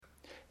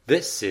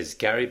This is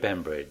Gary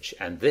Bembridge,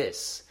 and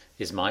this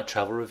is My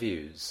Travel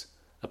Reviews,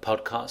 a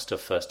podcast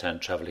of first-hand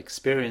travel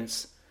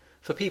experience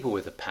for people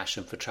with a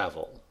passion for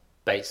travel.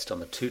 Based on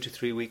the 2 to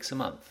 3 weeks a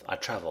month I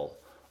travel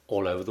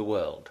all over the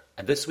world.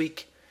 And this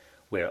week,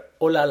 we're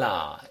oh la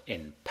la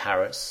in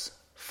Paris,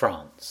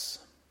 France.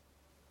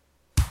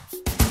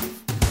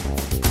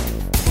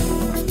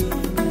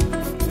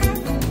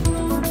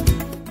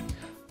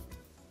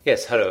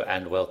 Yes, hello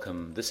and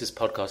welcome. This is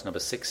podcast number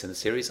 6 in the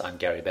series. I'm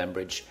Gary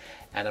Bembridge,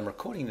 and I'm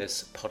recording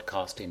this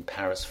podcast in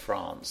Paris,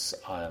 France,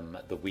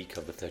 the week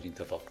of the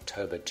 13th of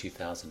October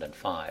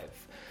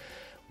 2005.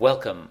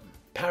 Welcome.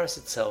 Paris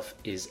itself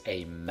is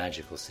a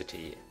magical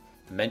city.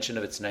 The mention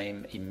of its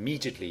name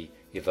immediately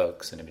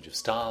evokes an image of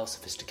style,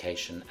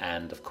 sophistication,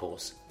 and, of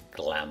course,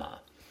 glamour.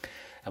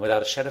 And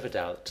without a shadow of a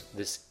doubt,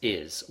 this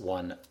is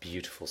one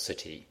beautiful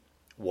city.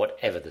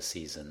 Whatever the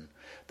season,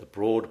 the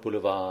broad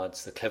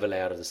boulevards, the clever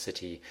layout of the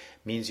city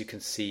means you can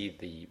see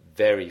the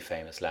very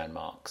famous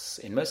landmarks,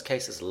 in most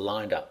cases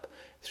lined up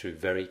through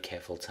very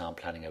careful town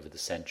planning over the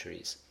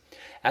centuries.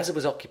 As it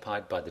was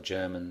occupied by the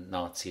German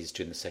Nazis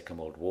during the Second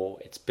World War,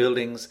 its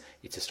buildings,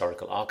 its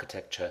historical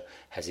architecture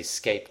has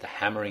escaped the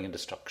hammering and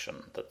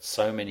destruction that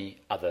so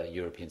many other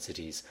European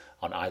cities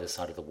on either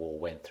side of the war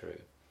went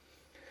through.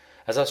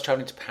 As I was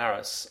travelling to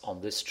Paris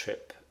on this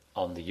trip,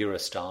 on the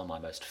Eurostar, my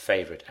most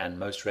favourite and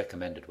most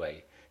recommended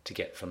way to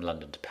get from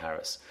London to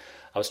Paris,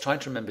 I was trying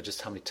to remember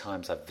just how many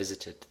times I've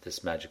visited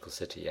this magical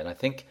city, and I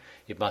think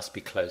it must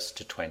be close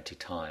to 20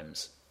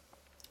 times.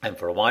 And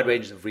for a wide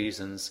range of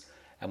reasons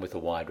and with a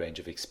wide range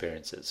of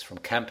experiences, from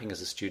camping as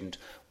a student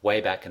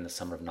way back in the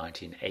summer of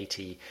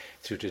 1980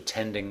 through to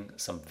attending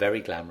some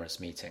very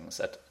glamorous meetings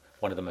at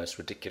one of the most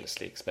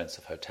ridiculously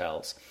expensive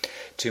hotels,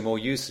 to more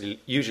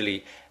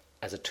usually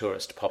as a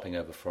tourist popping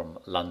over from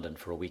London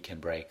for a weekend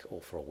break or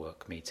for a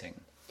work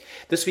meeting.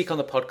 This week on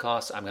the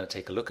podcast, I'm going to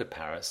take a look at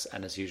Paris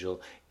and, as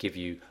usual, give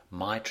you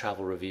my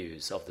travel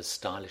reviews of the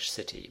stylish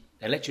city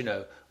and let you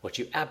know what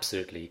you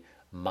absolutely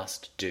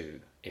must do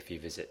if you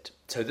visit.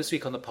 So this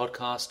week on the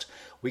podcast,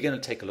 we're going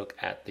to take a look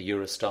at the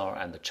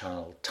Eurostar and the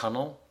Channel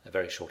Tunnel, a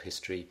very short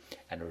history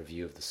and a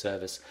review of the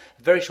service,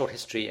 a very short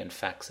history and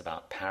facts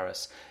about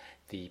Paris,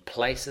 the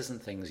places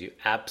and things you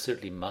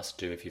absolutely must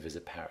do if you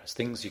visit Paris,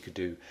 things you could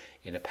do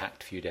in a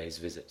packed few days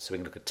visit. So we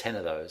can look at 10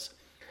 of those.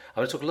 I'm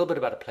going to talk a little bit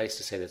about a place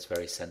to say that's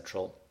very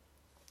central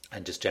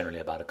and just generally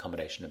about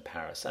accommodation in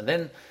Paris. And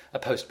then a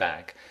post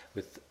bag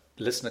with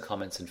listener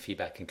comments and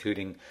feedback,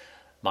 including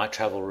my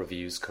travel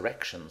reviews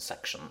correction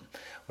section,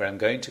 where I'm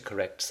going to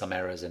correct some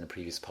errors in a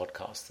previous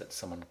podcast that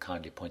someone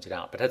kindly pointed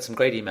out. But I had some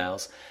great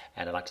emails,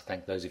 and I'd like to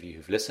thank those of you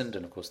who've listened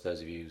and, of course,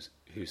 those of you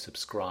who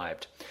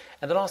subscribed.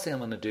 And the last thing I'm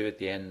going to do at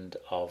the end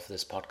of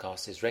this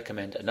podcast is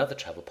recommend another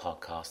travel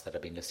podcast that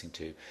I've been listening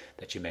to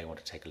that you may want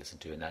to take a listen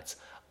to, and that's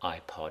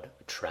iPod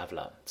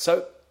Traveler.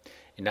 So,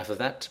 enough of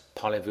that.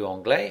 Parlez-vous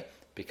anglais?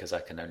 Because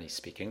I can only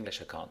speak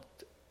English, I can't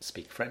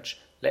speak French.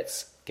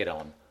 Let's get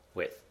on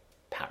with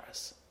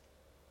Paris.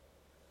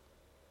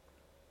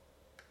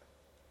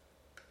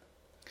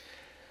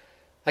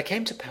 I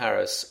came to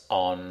Paris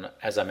on,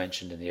 as I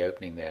mentioned in the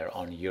opening there,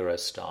 on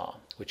Eurostar,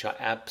 which I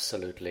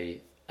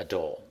absolutely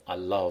adore. I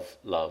love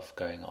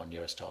going on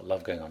Eurostar,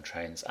 love going on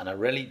trains, and I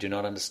really do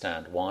not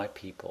understand why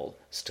people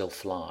still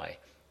fly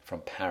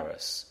from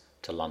Paris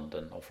to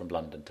London or from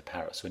London to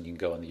Paris when you can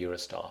go on the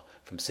Eurostar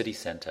from city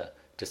centre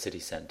to city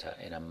centre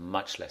in a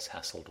much less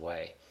hassled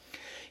way.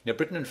 You know,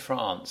 Britain and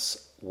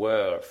France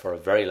were, for a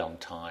very long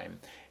time,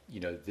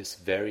 this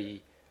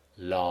very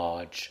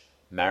large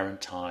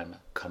maritime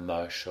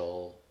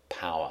commercial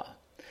power,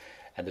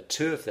 and the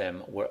two of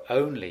them were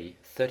only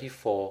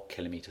 34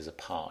 kilometers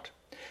apart.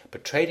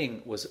 But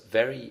trading was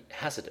very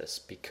hazardous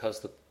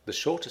because the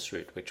shortest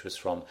route, which was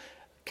from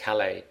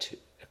Calais to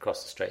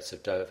across the Straits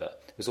of Dover,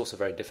 was also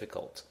very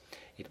difficult.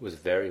 It was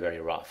very, very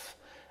rough,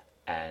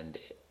 and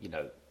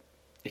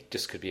it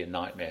just could be a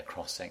nightmare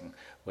crossing,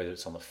 whether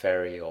it's on the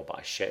ferry or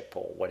by ship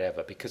or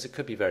whatever, because it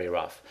could be very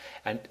rough.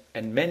 And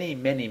many,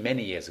 many,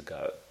 many years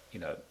ago,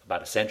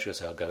 about a century or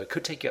so ago, it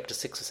could take you up to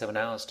 6 or 7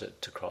 hours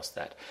to cross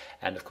that.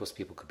 And of course,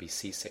 people could be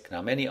seasick.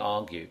 Now, many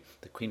argue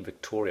that Queen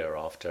Victoria,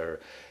 after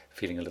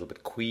feeling a little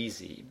bit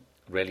queasy,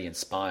 really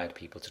inspired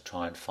people to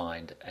try and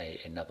find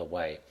another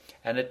way.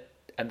 And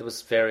there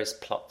was various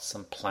plots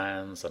and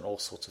plans and all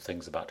sorts of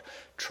things about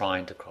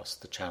trying to cross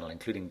the channel,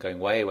 including going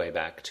way, way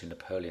back to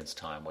Napoleon's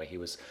time, where he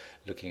was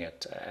looking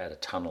at a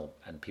tunnel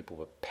and people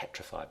were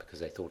petrified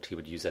because they thought he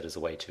would use that as a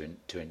way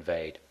to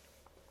invade.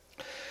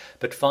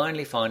 But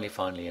finally, in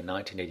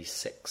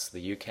 1986,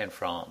 the UK and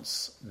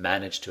France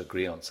managed to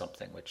agree on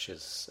something, which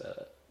is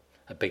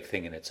a big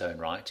thing in its own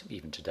right,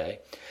 even today.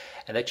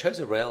 And they chose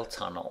a rail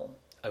tunnel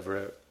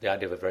over the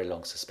idea of a very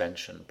long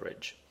suspension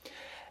bridge.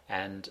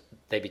 And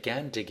they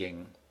began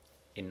digging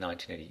in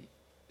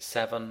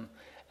 1987,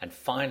 and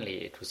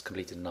finally it was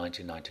completed in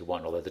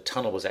 1991, although the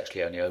tunnel was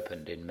actually only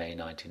opened in May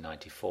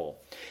 1994.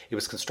 It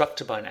was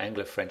constructed by an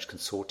Anglo-French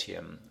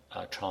consortium,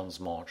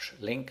 Trans-Manche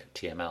Link,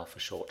 TML for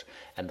short,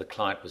 and the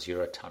client was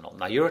Eurotunnel.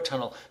 Now,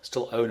 Eurotunnel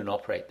still own and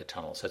operate the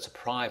tunnel, so it's a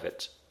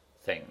private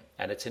thing,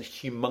 and it's in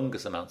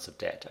humongous amounts of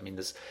debt. I mean,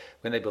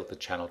 when they built the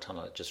Channel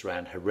Tunnel, it just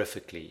ran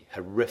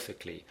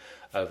horrifically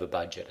over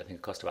budget. I think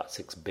it cost about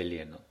 $6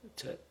 billion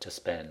to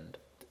spend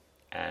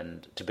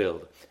and to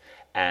build,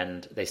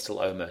 and they still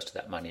owe most of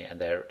that money, and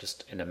they're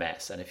just in a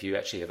mess. And if you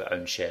actually have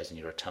own shares in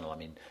Eurotunnel, I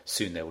mean,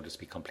 soon they will just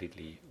be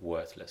completely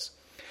worthless.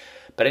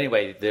 But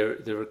anyway, there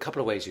are a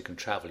couple of ways you can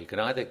travel. You can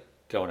either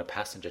go on a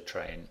passenger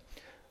train,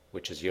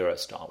 which is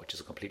Eurostar, which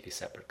is a completely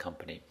separate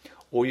company,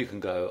 or you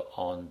can go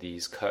on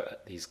these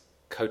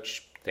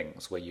coach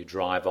things where you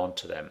drive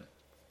onto them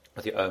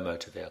with your own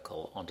motor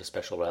vehicle onto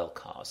special rail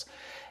cars,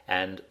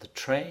 and the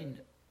train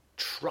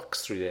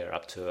trucks through there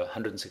up to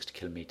 160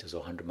 kilometers or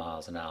 100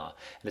 miles an hour,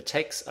 and it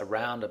takes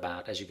around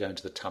about, as you go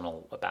into the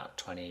tunnel, about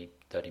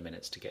 20-30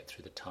 minutes to get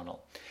through the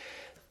tunnel.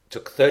 It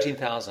took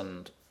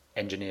 13,000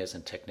 engineers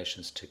and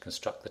technicians to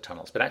construct the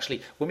tunnels. But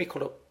actually, when we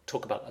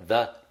talk about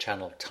the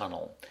Channel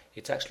Tunnel,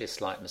 it's actually a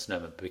slight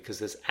misnomer because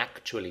there's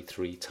actually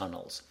 3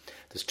 tunnels.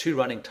 There's 2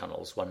 running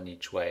tunnels, one in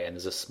each way, and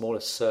there's a smaller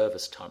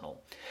service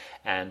tunnel,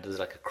 and there's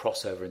like a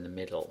crossover in the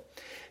middle.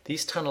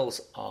 These tunnels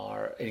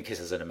are, in case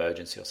there's an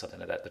emergency or something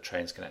like that, the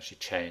trains can actually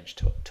change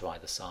to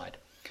either side.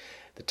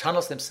 The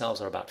tunnels themselves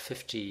are about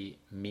 50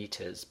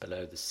 meters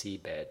below the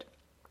seabed.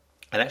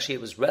 And actually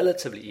it was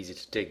relatively easy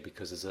to dig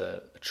because there's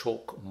a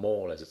chalk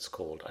maul, as it's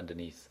called,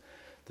 underneath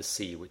the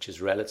sea, which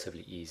is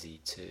relatively easy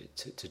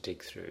to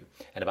dig through.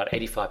 And about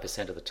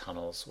 85% of the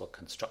tunnels were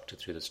constructed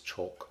through this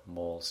chalk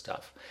maul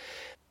stuff.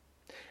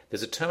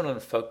 There's a terminal in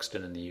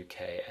Folkestone in the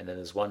UK, and then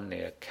there's one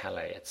near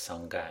Calais at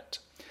Sangatte.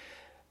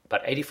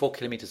 About 84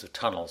 kilometers of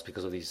tunnels,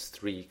 because of these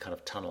 3 kind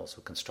of tunnels,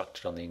 were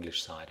constructed on the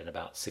English side, and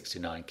about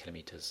 69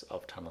 kilometers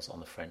of tunnels on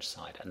the French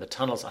side. And the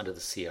tunnels under the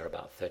sea are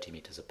about 30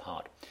 meters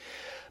apart.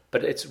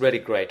 But it's really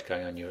great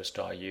going on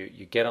Eurostar.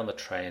 You get on the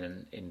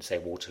train in, say,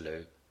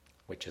 Waterloo,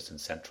 which is in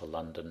central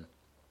London.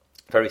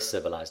 Very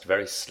civilized,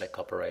 very slick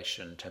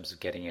operation in terms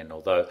of getting in.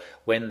 Although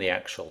when the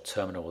actual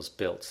terminal was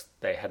built,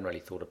 they hadn't really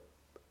thought of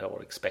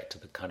or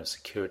expected the kind of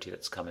security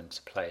that's come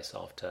into place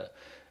after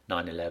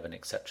 9/11,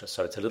 etc.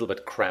 So it's a little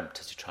bit cramped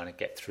as you're trying to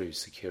get through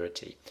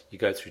security. You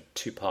go through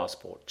 2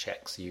 passport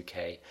checks,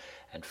 UK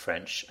and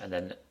French, and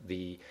then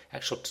the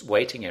actual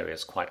waiting area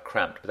is quite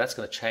cramped. But that's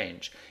going to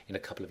change in a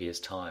couple of years'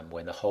 time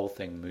when the whole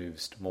thing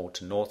moves more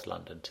to North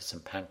London, to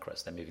St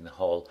Pancras. They're moving the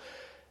whole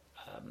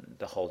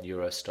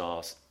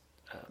Eurostar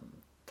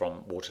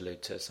from Waterloo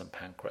to St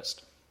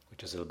Pancras,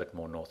 which is a little bit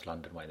more North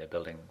London way. They're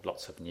building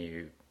lots of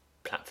new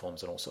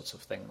platforms and all sorts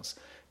of things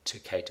to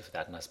cater for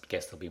that, and I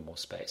guess there'll be more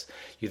space.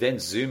 You then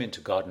zoom into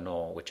Gare du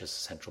Nord, which is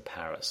central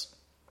Paris.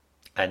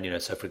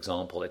 And, so for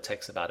example, it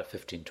takes about a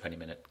 15-20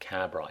 minute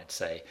cab ride,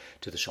 say,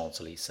 to the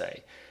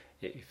Champs-Élysées.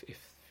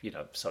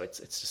 So it's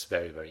just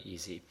very, very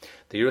easy.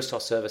 The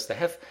Eurostar service, they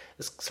have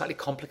this slightly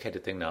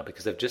complicated thing now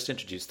because they've just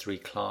introduced 3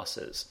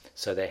 classes.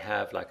 So they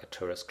have like a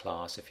tourist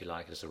class, if you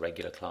like, there's a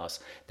regular class.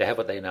 They have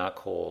what they now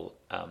call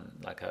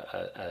like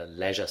a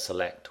leisure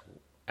select,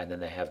 and then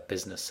they have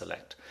business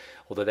select.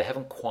 Although they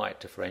haven't quite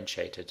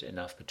differentiated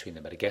enough between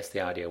them. But I guess the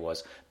idea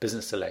was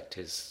business select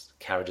is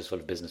carriages full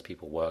of business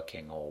people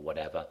working or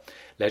whatever.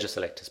 Leisure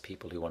select is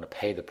people who want to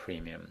pay the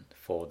premium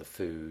for the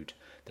food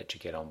that you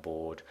get on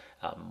board,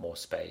 more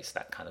space,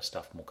 that kind of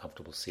stuff, more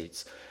comfortable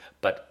seats.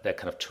 But they're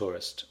kind of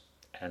tourist,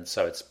 and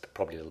so it's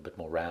probably a little bit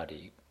more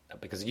rowdy.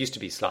 Because it used to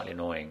be slightly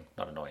annoying,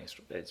 not annoying,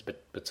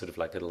 but sort of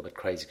like a little bit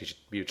crazy because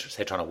you're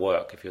say trying to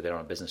work if you're there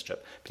on a business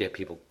trip. But you have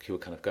people who are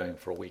kind of going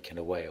for a weekend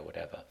away or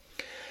whatever.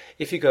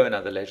 If you go in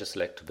either leisure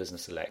select or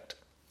business select,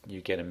 you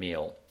get a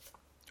meal,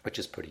 which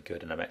is pretty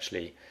good. And I'm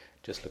actually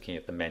just looking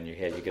at the menu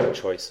here. You get a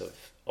choice of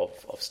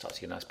stuff,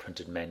 so a nice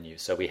printed menu.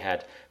 So we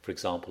had, for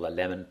example, a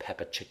lemon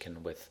pepper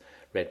chicken with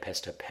red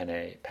pesto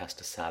penne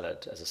pasta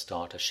salad as a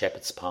starter,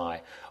 shepherd's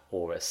pie,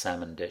 or a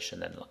salmon dish,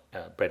 and then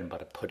bread and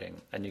butter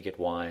pudding. And you get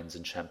wines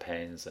and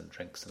champagnes and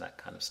drinks and that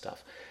kind of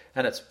stuff.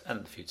 And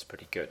the food's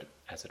pretty good,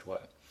 as it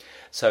were.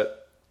 So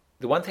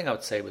the one thing I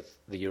would say with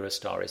the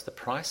Eurostar is the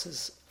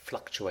prices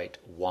fluctuate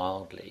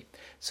wildly.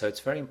 So it's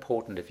very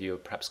important if you're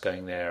perhaps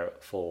going there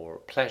for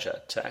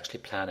pleasure to actually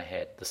plan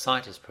ahead. The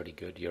site is pretty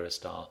good,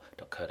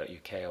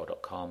 eurostar.co.uk or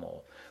 .com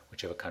or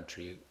whichever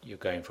country you're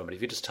going from. But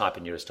if you just type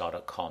in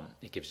eurostar.com,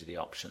 it gives you the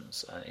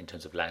options in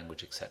terms of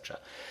language, etc.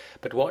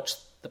 But watch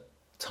the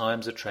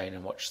times of train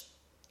and watch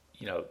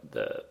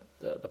the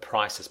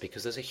prices,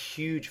 because there's a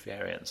huge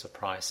variance of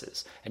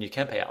prices, and you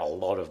can pay a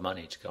lot of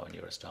money to go on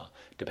Eurostar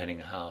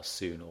depending on how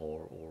soon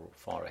or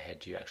far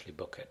ahead you actually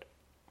book it.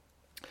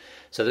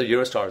 So the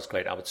Eurostar is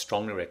great. I would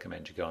strongly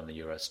recommend you go on the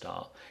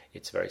Eurostar.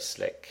 It's very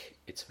slick,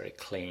 it's very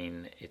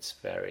clean, it's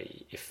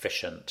very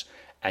efficient,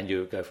 and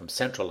you go from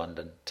central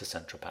London to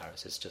central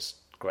Paris. It's just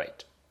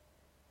great.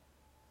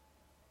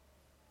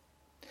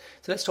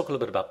 So let's talk a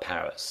little bit about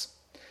Paris.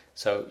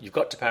 So you've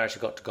got to Paris,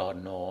 you've got to Gare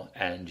du Nord,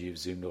 and you've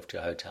zoomed off to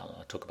your hotel.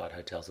 I'll talk about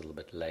hotels a little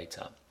bit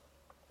later.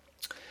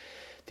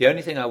 The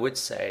only thing I would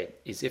say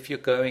is if you're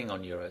going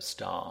on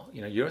Eurostar,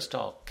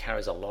 Eurostar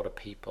carries a lot of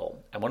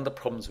people. And one of the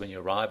problems when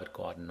you arrive at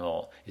Gare du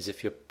Nord is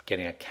if you're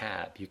getting a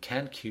cab, you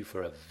can queue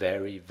for a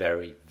very,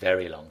 very,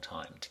 very long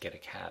time to get a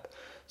cab.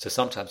 So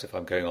sometimes if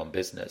I'm going on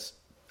business,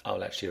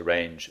 I'll actually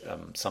arrange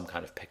some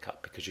kind of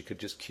pickup, because you could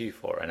just queue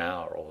for an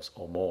hour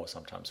or more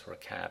sometimes for a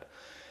cab.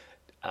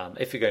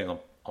 If you're going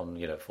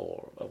on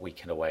for a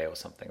weekend away or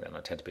something, then I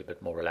tend to be a bit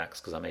more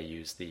relaxed, because I may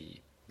use the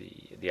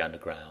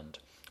underground,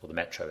 or the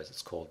metro as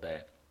it's called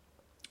there.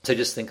 So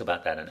just think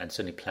about that, and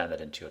certainly plan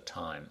that into your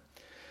time.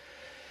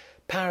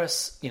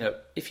 Paris,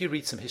 if you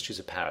read some histories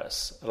of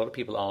Paris, a lot of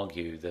people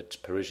argue that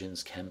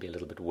Parisians can be a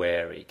little bit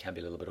wary, can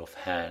be a little bit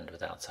offhand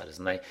with outsiders.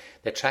 And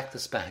they track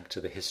this back to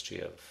the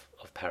history of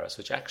Paris,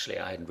 which actually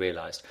I hadn't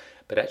realized,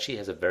 but actually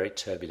has a very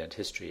turbulent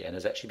history and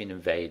has actually been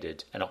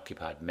invaded and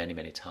occupied many,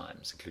 many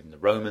times, including the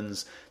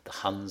Romans, the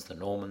Huns, the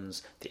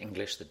Normans, the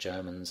English, the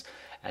Germans.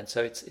 And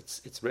so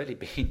it's really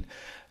been,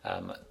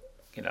 under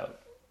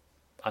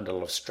a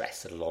lot of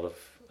stress at a lot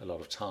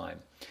of time.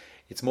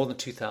 It's more than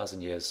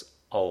 2,000 years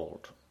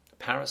old.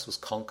 Paris was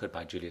conquered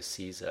by Julius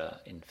Caesar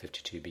in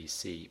 52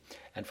 BC,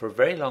 and for a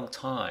very long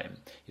time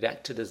it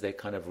acted as their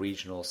kind of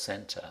regional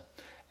center.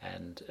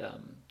 And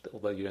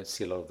although you don't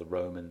see a lot of the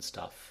Roman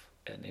stuff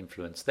and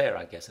influence there,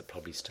 I guess it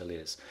probably still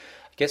is.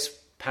 I guess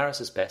Paris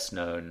is best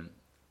known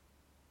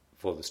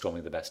for the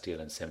storming of the Bastille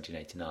in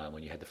 1789,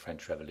 when you had the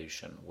French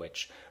Revolution,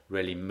 which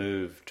really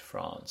moved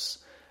France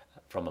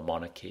from a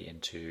monarchy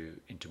into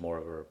more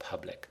of a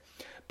republic.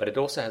 But it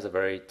also has a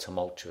very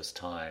tumultuous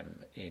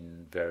time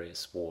in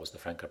various wars. The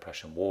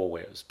Franco-Prussian War,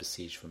 where it was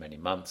besieged for many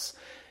months.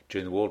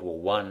 During the World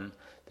War I,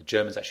 the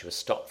Germans actually were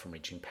stopped from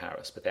reaching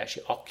Paris, but they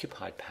actually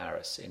occupied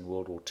Paris in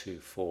World War II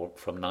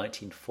from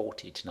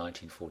 1940 to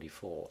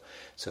 1944.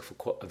 So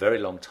for a very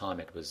long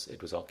time it was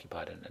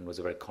occupied, and was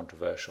a very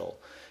controversial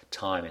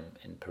time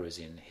in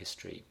Parisian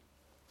history.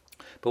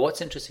 But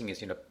what's interesting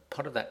is,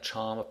 part of that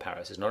charm of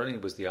Paris is not only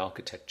was the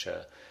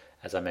architecture,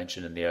 as I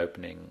mentioned in the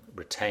opening,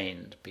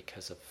 retained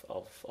because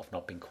of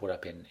not being caught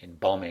up in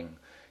bombing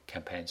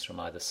campaigns from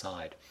either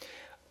side.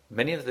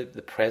 Many of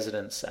the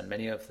presidents and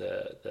many of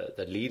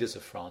the leaders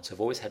of France have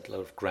always had a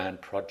lot of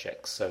grand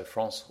projects. So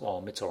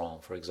François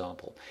Mitterrand, for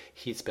example,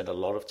 he spent a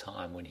lot of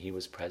time when he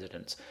was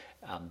president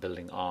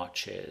building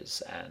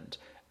arches and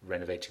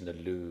renovating the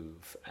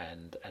Louvre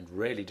and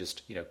really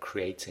just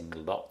creating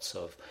lots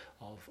of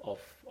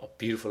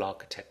beautiful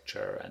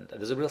architecture, and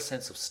there's a real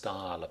sense of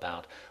style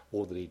about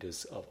all the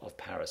leaders of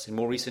Paris. In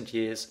more recent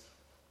years,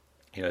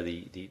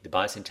 the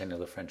bicentennial of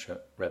the French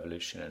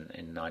Revolution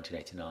in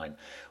 1989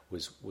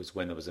 was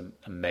when there was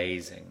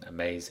amazing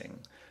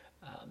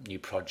new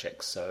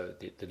projects. So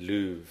the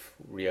Louvre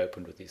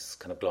reopened with this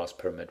kind of glass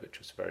pyramid, which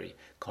was very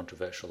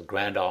controversial. The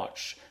Grand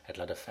Arch at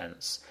La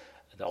Défense,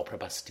 the Opera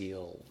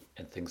Bastille,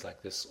 and things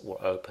like this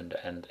were opened,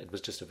 and it was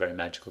just a very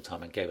magical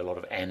time and gave a lot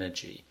of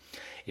energy.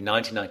 In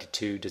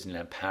 1992,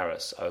 Disneyland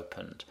Paris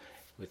opened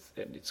with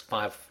its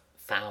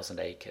 5,000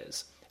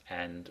 acres,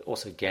 and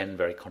also again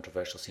very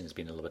controversial, seen as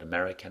being a little bit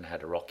American,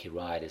 had a rocky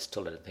ride, is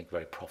still, I don't think,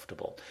 very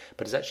profitable,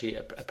 but it's actually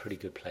a pretty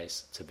good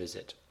place to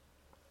visit.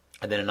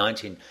 And then in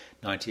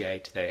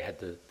 1998 they had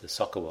the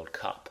Soccer World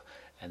Cup,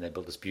 and they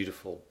built this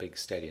beautiful big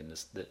stadium,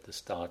 the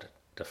Stade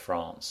de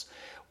France,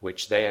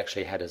 which they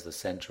actually had as the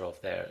centre of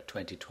their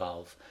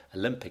 2012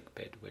 Olympic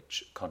bid,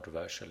 which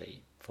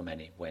controversially for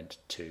many went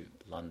to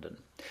London.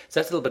 So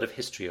that's a little bit of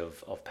history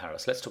of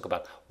Paris. Let's talk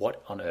about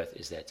what on earth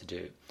is there to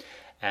do.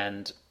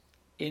 And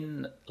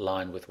in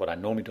line with what I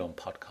normally do on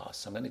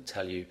podcasts, I'm going to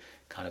tell you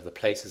kind of the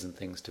places and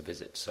things to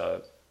visit.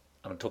 So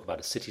I'm going to talk about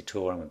a city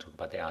tour, I'm going to talk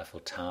about the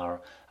Eiffel Tower,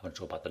 I'm going to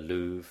talk about the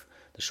Louvre,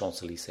 the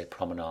Champs-Élysées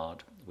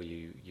promenade, where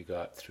you go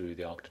up through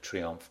the Arc de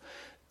Triomphe.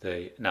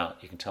 Now,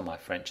 you can tell my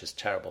French is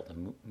terrible, the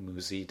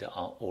Musée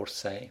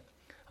d'Orsay. I'm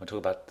going to talk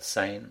about the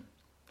Seine,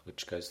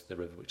 the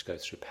river which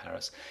goes through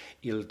Paris,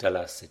 Ile de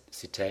la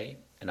Cité,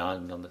 an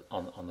island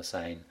on the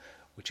Seine,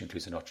 which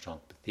includes the Notre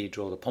Dame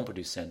Cathedral, the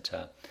Pompidou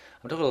Centre.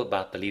 I'm going to talk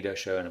about the Lido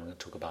show, and I'm going to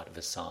talk about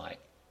Versailles.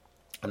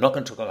 I'm not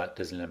going to talk about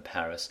Disneyland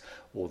Paris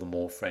or the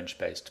more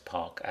French-based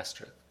park,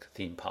 Asterisk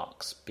theme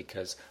parks,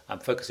 because I'm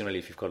focusing really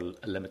if you've got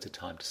a limited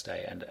time to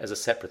stay. And as a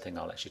separate thing,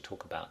 I'll actually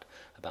talk about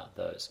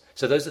those.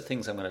 So those are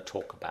things I'm going to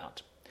talk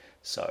about.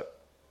 So,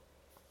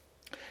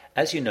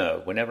 as you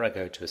know, whenever I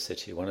go to a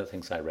city, one of the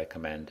things I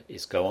recommend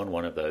is go on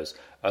one of those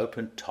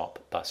open-top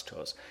bus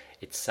tours.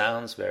 It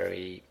sounds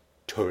very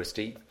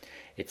touristy.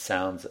 It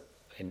sounds,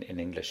 in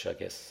English, I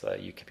guess,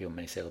 UK people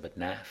may say a little bit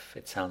naff.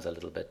 It sounds a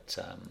little bit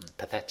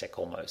pathetic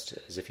almost,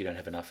 as if you don't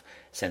have enough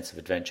sense of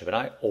adventure. But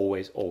I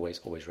always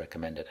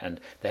recommend it. And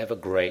they have a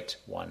great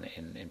one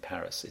in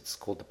Paris. It's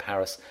called the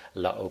Paris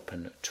La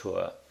Open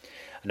Tour.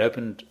 An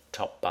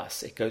open-top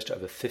bus. It goes to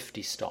over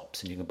 50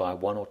 stops, and you can buy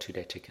 1 or 2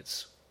 day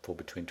tickets for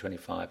between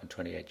 25 and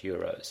 28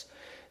 euros.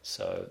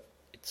 So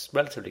it's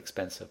relatively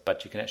expensive,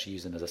 but you can actually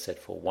use them, as I said,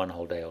 for 1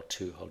 whole day or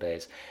 2 whole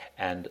days.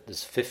 And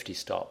there's 50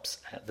 stops.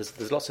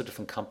 There's lots of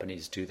different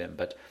companies do them,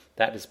 but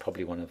that is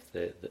probably one of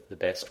the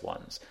best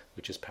ones,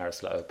 which is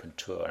Paris La Open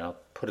Tour. And I'll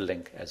put a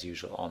link, as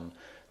usual, on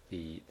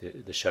the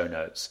show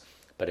notes.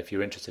 But if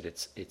you're interested,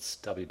 it's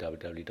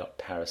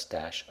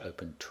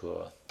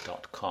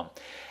www.paris-opentour.com.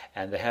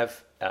 And they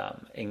have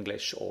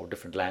English or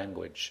different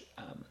language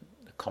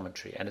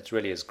commentary, and it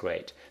really is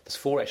great. There's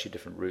 4 actually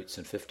different routes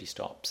and 50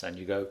 stops, and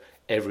you go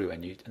everywhere,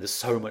 and there's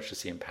so much to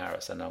see in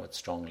Paris, and I would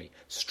strongly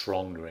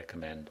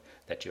recommend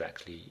that you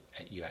actually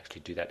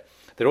do that.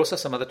 There are also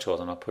some other tours,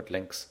 and I'll put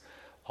links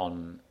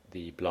on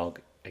the blog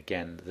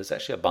again. There's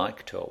actually a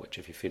bike tour, which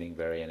if you're feeling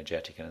very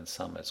energetic and in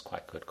summer is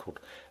quite good, called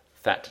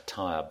Fat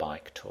Tire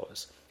Bike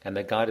Tours, and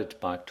they're guided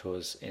bike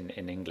tours in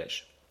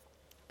English.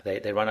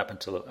 They run up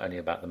until only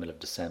about the middle of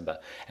December,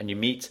 and you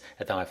meet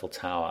at the Eiffel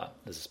Tower.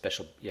 There's a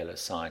special yellow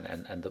sign,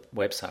 and the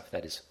website for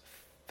that is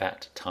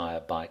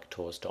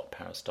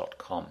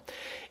fattirebiketours.paris.com.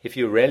 If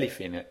you're really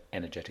feeling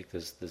energetic,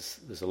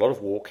 there's a lot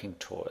of walking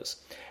tours,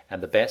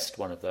 and the best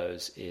one of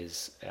those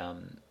is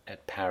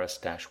at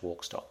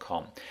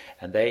paris-walks.com,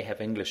 and they have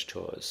English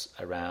tours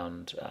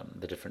around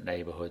the different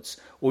neighborhoods,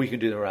 or you can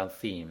do them around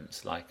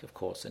themes, like, of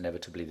course,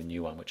 inevitably the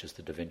new one, which is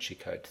the Da Vinci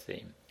Code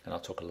theme, and I'll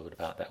talk a little bit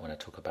about that when I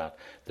talk about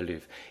the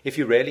Louvre. If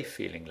you're really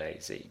feeling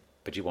lazy,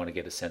 but you want to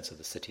get a sense of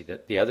the city,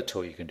 the other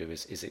tour you can do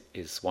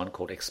is one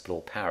called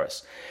Explore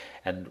Paris,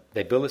 and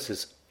they bill this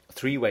as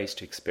 3 ways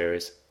to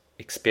experience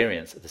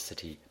the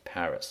city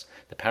Paris.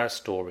 The Paris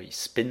story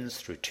spins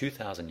through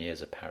 2,000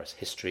 years of Paris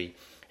history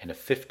in a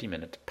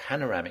 50-minute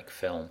panoramic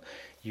film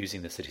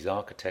using the city's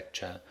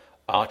architecture,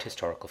 art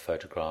historical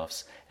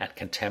photographs, and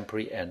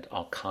contemporary and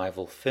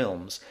archival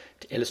films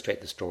to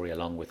illustrate the story,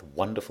 along with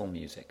wonderful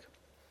music.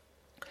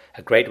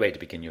 A great way to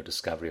begin your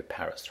discovery of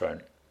Paris,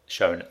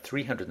 shown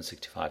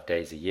 365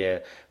 days a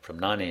year from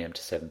 9 a.m.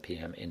 to 7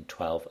 p.m. in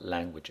 12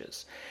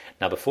 languages.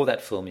 Now, before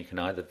that film, you can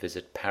either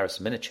visit Paris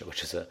Miniature,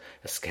 which is a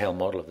scale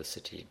model of the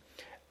city,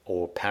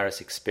 or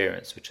Paris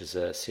Experience, which is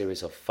a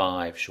series of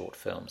 5 short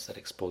films that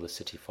explore the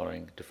city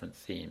following different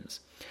themes.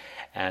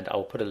 And I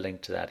will put a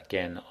link to that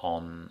again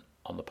on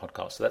the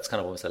podcast. So that's kind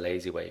of almost a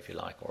lazy way, if you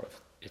like, or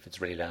if it's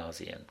really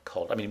lousy and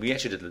cold. I mean, we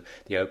actually did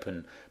the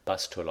open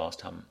bus tour last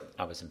time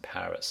I was in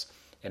Paris,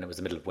 and it was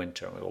the middle of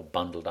winter, and we were all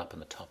bundled up in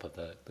the top of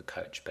the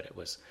coach, but it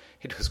was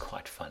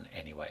quite fun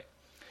anyway.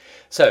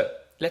 So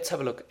let's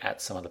have a look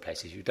at some other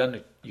places. You've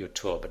done your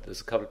tour, but there's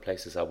a couple of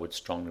places I would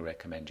strongly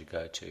recommend you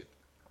go to.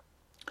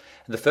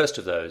 And the first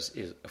of those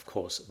is, of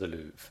course, the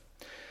Louvre.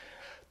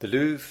 The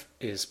Louvre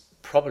is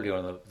probably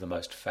one of the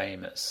most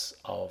famous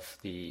of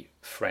the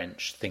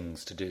French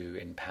things to do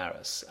in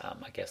Paris.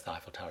 I guess the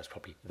Eiffel Tower is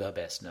probably the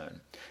best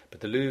known, but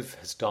the Louvre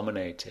has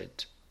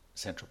dominated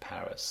central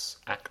Paris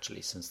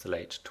actually since the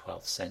late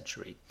 12th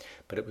century,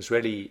 but it was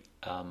really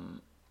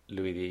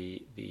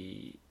Louis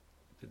the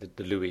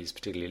Louis,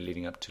 particularly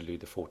leading up to Louis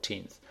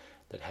XIV,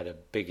 that had a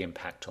big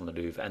impact on the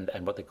Louvre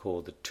and what they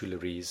call the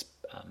Tuileries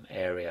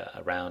area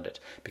around it,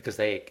 because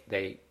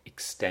they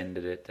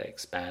extended it, they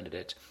expanded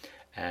it,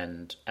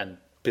 and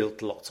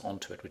built lots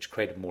onto it, which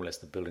created more or less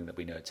the building that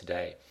we know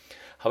today.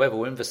 However,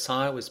 when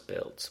Versailles was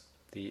built,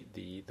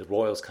 the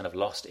royals kind of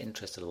lost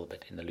interest a little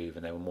bit in the Louvre,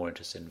 and they were more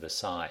interested in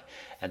Versailles.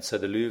 And so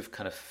the Louvre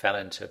kind of fell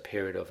into a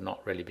period of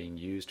not really being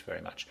used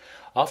very much.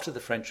 After the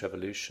French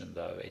Revolution,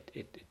 though,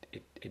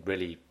 it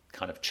really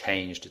kind of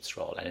changed its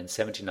role. And in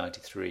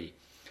 1793,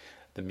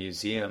 the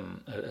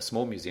museum, a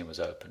small museum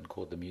was opened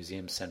called the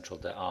Muséum Central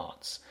des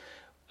Arts,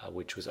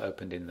 which was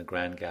opened in the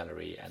Grand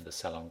Gallery and the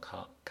Salon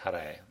Carré,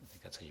 I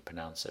think that's how you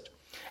pronounce it.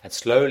 And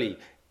slowly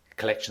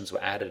collections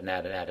were added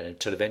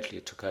until eventually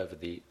it took over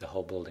the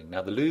whole building.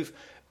 Now, the Louvre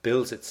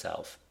bills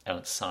itself on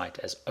its site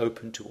as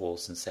open to all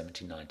since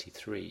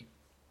 1793.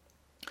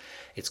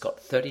 It's got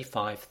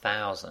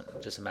 35,000,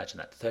 just imagine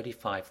that,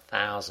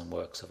 35,000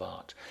 works of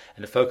art.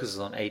 And it focuses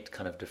on 8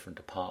 kind of different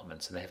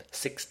departments, and they have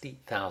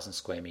 60,000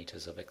 square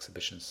meters of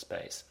exhibition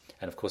space.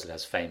 And of course it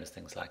has famous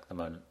things like the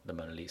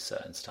Mona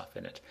Lisa and stuff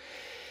in it.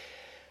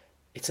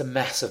 It's a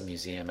massive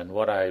museum, and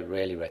what I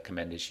really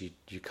recommend is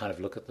you kind of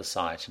look at the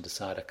site and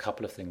decide a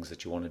couple of things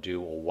that you want to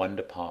do, or one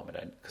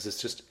department, because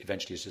it's just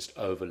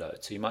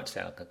overload. So you might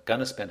say, I'm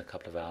going to spend a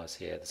couple of hours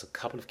here. There's a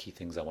couple of key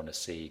things I want to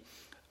see,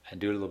 and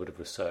do a little bit of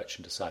research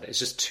and decide. It's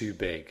just too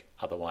big.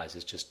 Otherwise,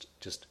 it's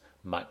just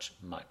much,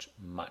 much,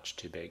 much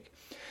too big.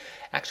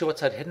 Actually,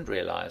 what I didn't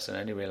realize, and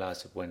I only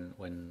realized it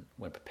when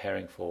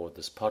preparing for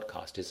this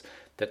podcast, is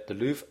that the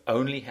Louvre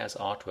only has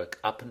artwork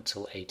up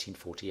until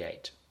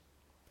 1848.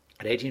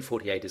 And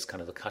 1848 is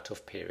kind of the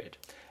cut-off period,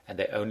 and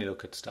they only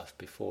look at stuff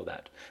before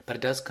that. But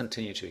it does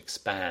continue to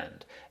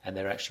expand, and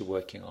they're actually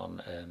working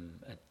on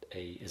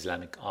a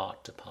Islamic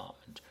art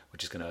department,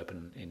 which is going to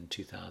open in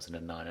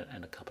 2009,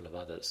 and a couple of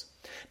others.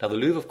 Now, the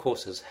Louvre, of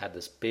course, has had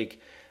this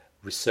big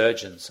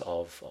resurgence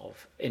of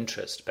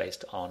interest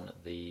based on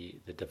the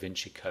Da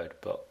Vinci Code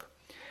book.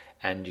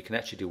 And you can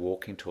actually do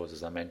walking tours,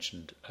 as I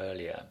mentioned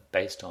earlier,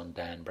 based on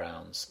Dan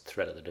Brown's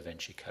thread of the Da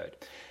Vinci Code.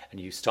 And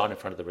you start in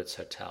front of the Ritz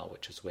Hotel,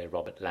 which is where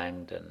Robert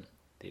Langdon,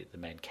 the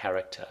main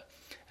character,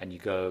 and you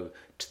go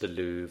to the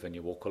Louvre and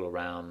you walk all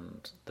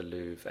around the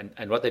Louvre.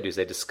 And what they do is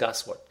they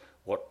discuss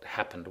what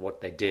happened,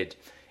 what they did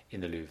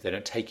in the Louvre. They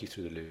don't take you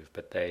through the Louvre,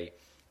 but they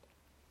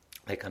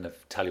kind of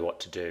tell you what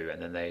to do,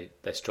 and then they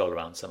stroll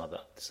around some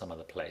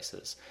other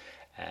places.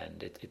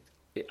 And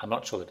I'm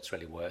not sure that it's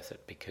really worth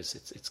it, because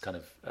it's kind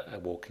of a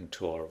walking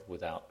tour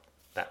without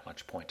that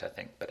much point, I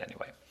think. But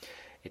anyway,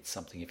 it's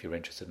something if you're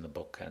interested in the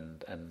book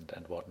and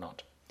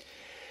whatnot.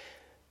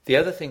 The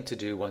other thing to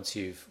do once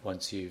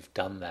you've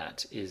done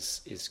that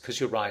is because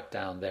you're right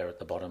down there at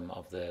the bottom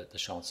of the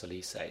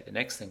Champs-Élysées. The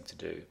next thing to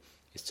do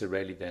is to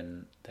really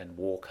then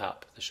walk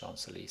up the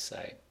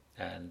Champs-Élysées,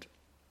 and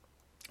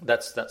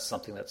that's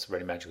something that's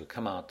very magical.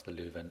 Come out to the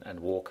Louvre and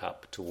walk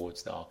up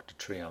towards the Arc de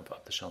Triomphe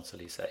up the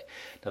Champs-Élysées.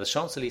 Now the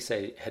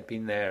Champs-Élysées had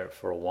been there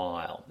for a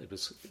while. It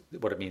was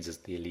what it means is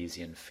the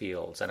Elysian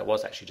Fields, and it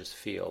was actually just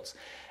fields.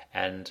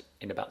 And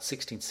in about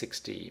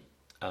 1660,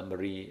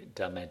 Marie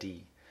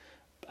d'Amédée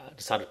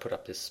decided to put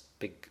up this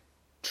big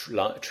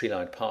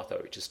tree-lined path,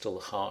 which is still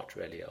the heart,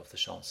 really, of the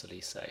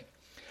Champs-Élysées.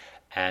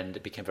 And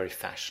it became very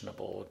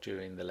fashionable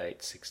during the late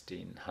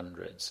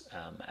 1600s,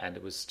 and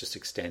it was just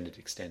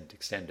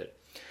extended.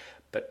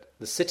 But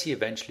the city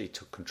eventually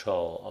took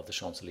control of the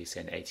Champs-Élysées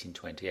in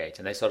 1828,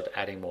 and they started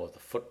adding more of the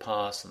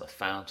footpaths and the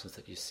fountains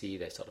that you see.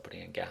 They started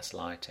putting in gas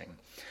lighting.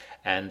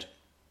 And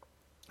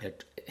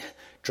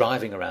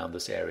driving around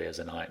this area is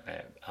a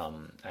nightmare,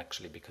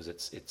 actually, because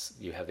it's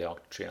you have the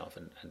Arc de Triomphe,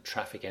 and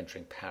traffic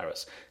entering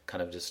Paris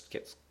kind of just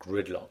gets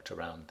gridlocked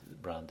around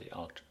the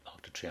Arc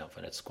de Triomphe,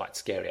 and it's quite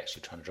scary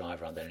actually trying to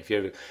drive around there. And if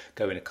you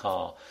go in a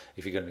car,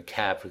 if you go in a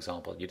cab, for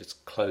example, you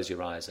just close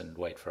your eyes and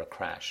wait for a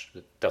crash.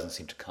 It doesn't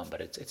seem to come,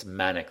 but it's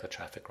manic, the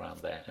traffic around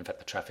there. In fact,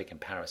 the traffic in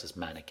Paris is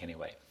manic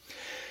anyway.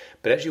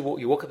 But as you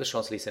walk up the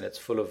Champs-Élysées, and it's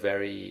full of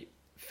very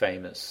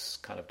famous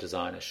kind of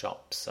designer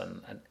shops,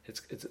 and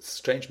it's a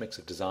strange mix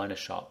of designer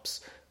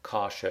shops,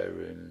 car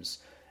showrooms,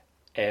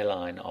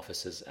 airline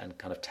offices, and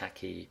kind of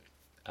tacky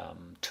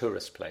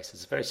tourist places.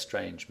 It's a very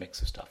strange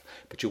mix of stuff.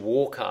 But you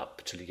walk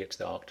up till you get to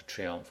the Arc de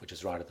Triomphe, which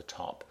is right at the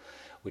top,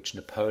 which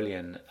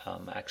Napoleon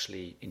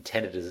actually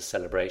intended as a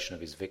celebration of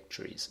his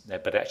victories,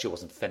 but actually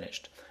wasn't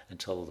finished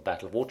until the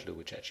Battle of Waterloo,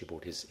 which actually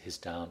brought his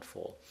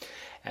downfall.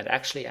 And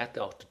actually at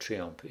the Arc de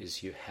Triomphe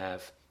is you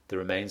have the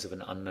remains of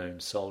an unknown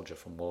soldier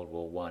from World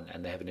War One,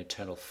 and they have an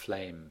eternal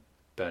flame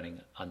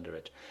burning under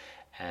it,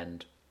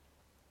 and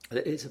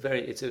it's a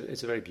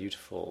very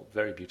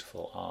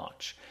beautiful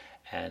arch,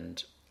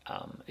 and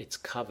it's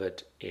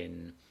covered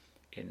in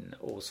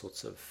all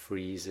sorts of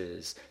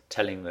friezes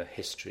telling the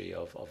history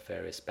of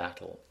various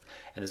battle,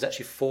 and there's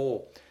actually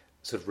 4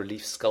 sort of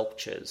relief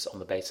sculptures on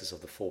the basis of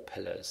the 4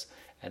 pillars,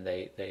 and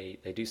they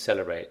do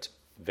celebrate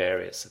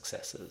various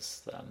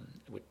successes,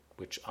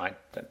 which I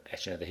don't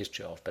actually know the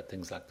history of, but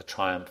things like the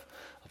triumph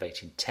of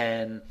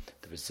 1810,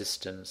 the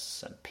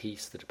resistance and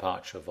peace, the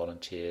departure of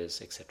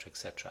volunteers, etc.,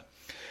 etc.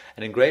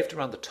 And engraved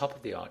around the top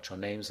of the arch are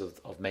names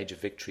of major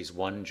victories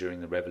won during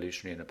the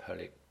revolutionary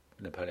and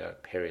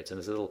Napoleonic periods. And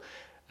there's a little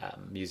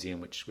museum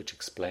which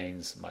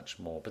explains much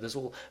more. But there's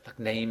all like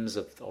names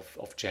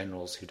of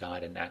generals who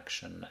died in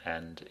action,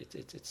 and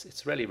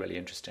it's really, really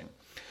interesting.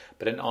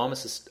 But in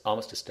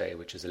Armistice Day,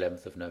 which is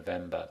 11th of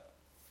November,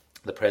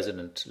 the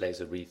president lays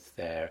a wreath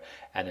there,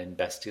 and in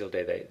Bastille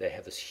Day they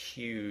have this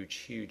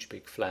huge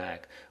big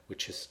flag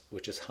which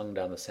is hung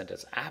down the centre.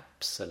 It's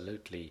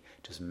absolutely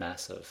just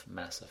massive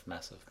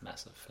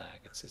flag.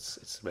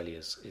 It's really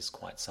is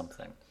quite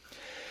something.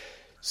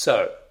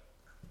 So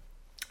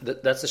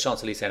that's the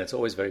Champs-Élysées, and it's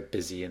always very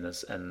busy, and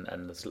there's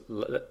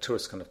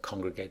tourists kind of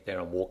congregate there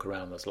and walk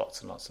around. There's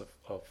lots and lots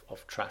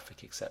of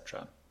traffic,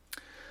 etc.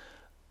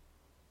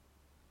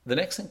 The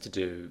next thing to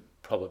do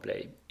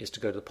probably is to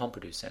go to the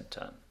Pompidou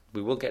Centre.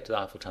 We will get to the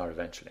Eiffel Tower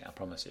eventually, I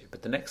promise you.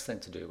 But the next thing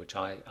to do, which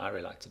I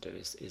really like to do,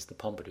 is the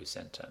Pompidou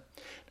Centre.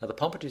 Now, the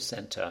Pompidou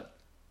Centre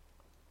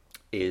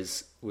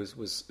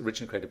was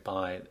originally created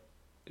by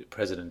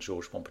President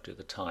Georges Pompidou at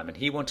the time, and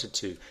he wanted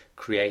to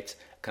create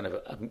kind of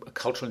a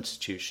cultural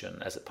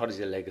institution as a part of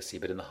his legacy,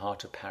 but in the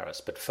heart of Paris,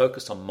 but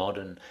focused on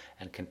modern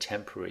and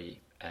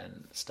contemporary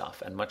and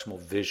stuff, and much more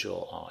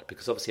visual art.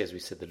 Because obviously, as we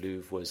said, the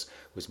Louvre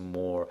was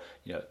more,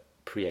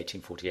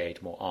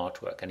 pre-1848, more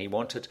artwork, and he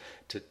wanted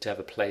to have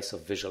a place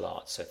of visual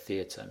arts, so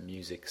theatre,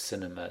 music,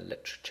 cinema,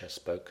 literature,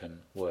 spoken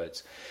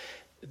words.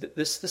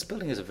 This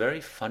building is a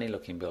very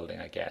funny-looking building,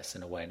 I guess,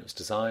 in a way, and it was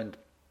designed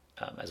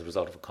as a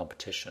result of a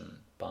competition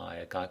by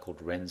a guy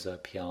called Renzo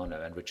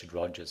Piano and Richard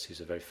Rogers, who's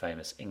a very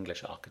famous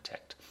English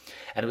architect.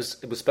 And it was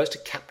supposed to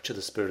capture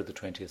the spirit of the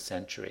 20th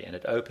century, and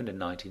it opened in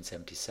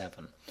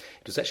 1977.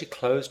 It was actually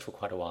closed for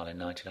quite a while in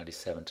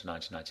 1997 to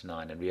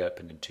 1999 and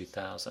reopened in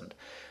 2000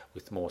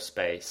 with more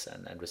space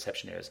and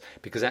reception areas,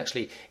 because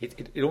actually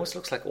it almost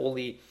looks like all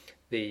the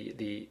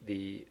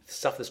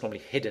stuff that's normally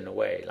hidden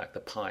away, like the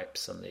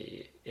pipes and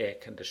the air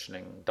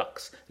conditioning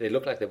ducts, they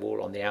look like they're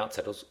all on the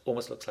outside. It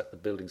almost looks like the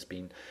building's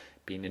been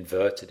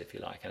inverted, if you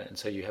like, and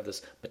so you have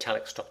this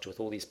metallic structure with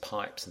all these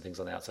pipes and things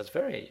on the outside. It's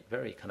very,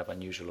 very kind of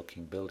unusual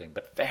looking building,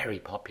 but very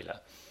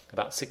popular.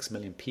 About 6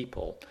 million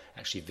people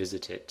actually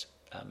visit it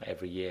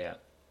every year.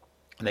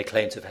 And they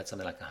claim to have had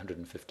something like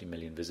 150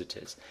 million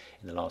visitors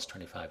in the last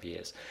 25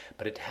 years.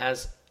 But it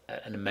has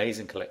an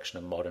amazing collection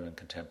of modern and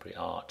contemporary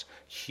art,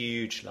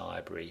 huge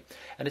library.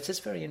 And it's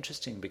just very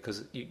interesting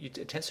because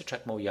it tends to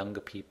attract more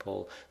younger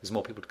people. There's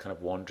more people kind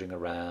of wandering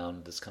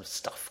around. There's kind of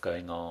stuff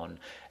going on.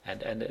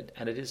 And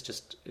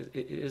it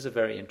is a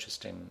very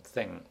interesting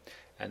thing.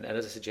 And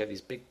as I said, you have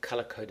these big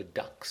color-coded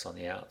ducks on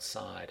the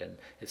outside, and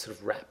it sort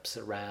of wraps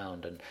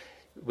around. And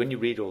when you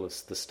read all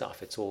the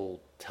stuff, it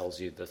all tells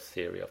you the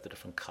theory of the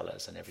different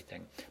colors and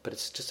everything. But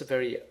it's just a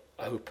very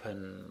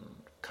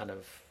open, kind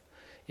of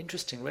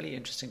really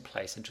interesting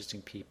place,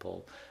 interesting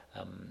people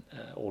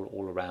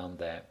all around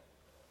there.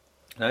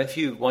 Now,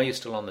 while you're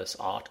still on this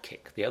art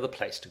kick, the other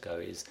place to go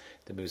is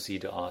the Musée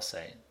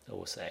d'Orsay.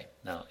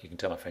 Now, you can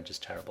tell my French is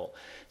terrible.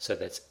 So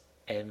that's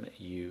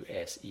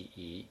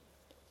MUSEED''ORSAY.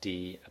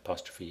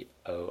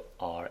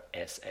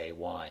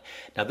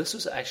 Now, this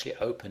was actually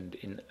opened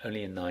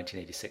only in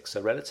 1986,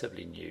 so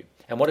relatively new.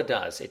 And what it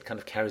does, it kind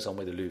of carries on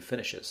where the Louvre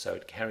finishes. So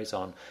it carries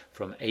on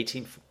from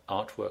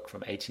artwork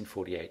from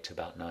 1848 to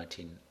about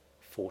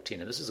 1914.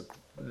 And this is an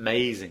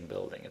amazing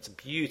building. It's a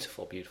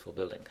beautiful, beautiful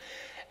building.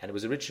 And it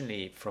was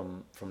originally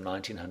from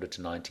 1900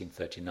 to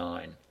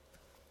 1939.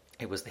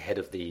 It was the head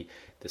of the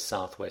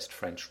Southwest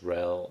French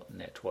Rail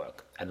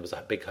Network. And there was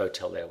a big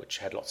hotel there which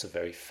had lots of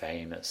very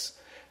famous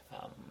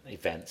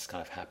events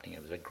kind of happening.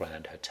 It was a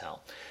grand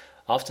hotel.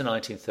 After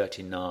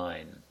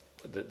 1939,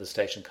 the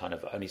station kind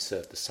of only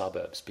served the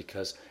suburbs,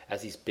 because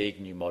as these big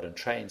new modern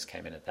trains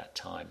came in at that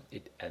time,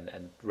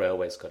 and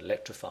railways got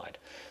electrified,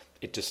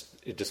 it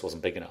just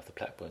wasn't big enough. The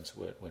platforms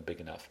weren't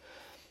big enough.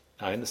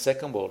 Now, in the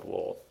Second World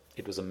War,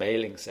 it was a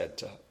mailing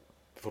centre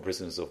for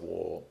prisoners of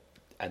war.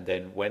 And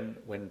then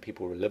when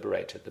people were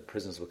liberated, the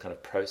prisoners were kind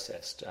of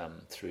processed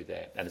through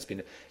there. And it's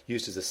been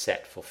used as a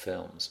set for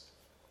films.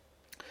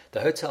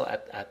 The hotel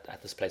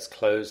at this place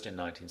closed in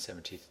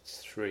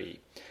 1973.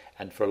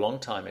 And for a long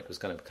time it was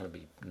going to kind of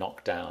be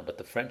knocked down. But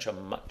the French are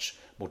much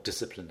more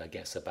disciplined, I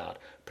guess, about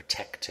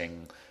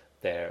protecting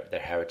their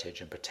heritage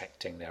and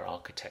protecting their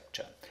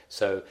architecture.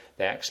 So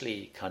they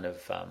actually kind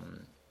of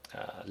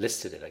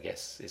listed it, I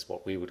guess, is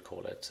what we would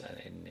call it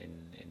in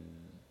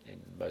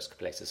most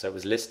places. So it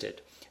was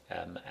listed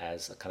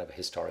as a kind of a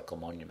historical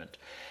monument.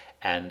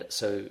 And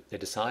so they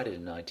decided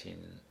in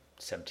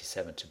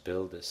 1977 to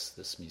build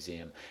this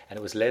museum. And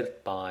it was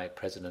led by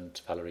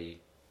President Valéry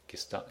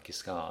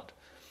Giscard.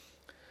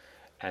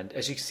 And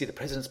as you can see, the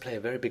presidents play a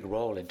very big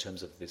role in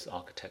terms of this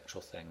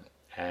architectural thing.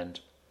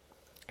 And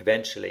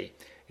eventually,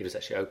 it was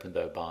actually opened,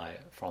 though, by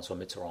François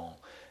Mitterrand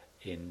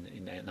in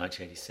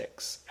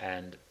 1986.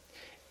 And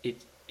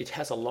it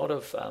has a lot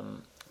of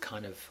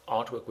kind of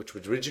artwork which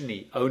was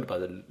originally owned by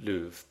the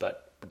Louvre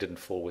but didn't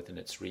fall within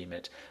its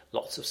remit.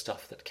 Lots of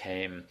stuff that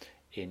came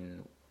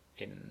in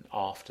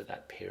after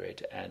that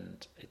period,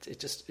 and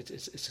it's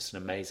just an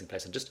amazing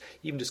place. And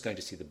even just going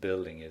to see the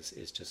building is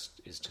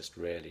just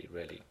really,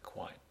 really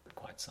quite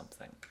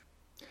something.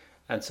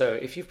 And so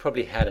if you've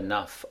probably had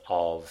enough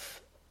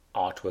of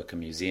artwork and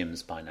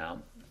museums by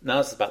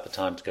now's about the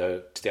time to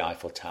go to the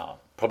Eiffel Tower,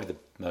 probably the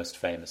most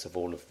famous of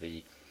all of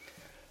the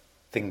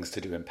things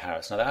to do in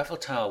Paris. Now, the Eiffel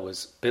Tower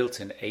was built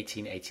in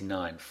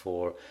 1889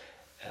 for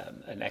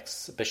an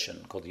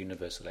exhibition called the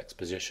Universal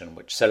Exposition,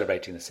 which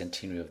celebrating the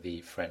centenary of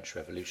the French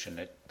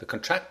Revolution. The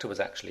contractor was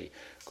actually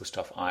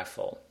Gustave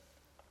Eiffel,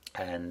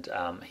 and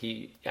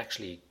he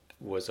actually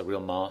was a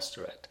real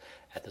master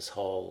at this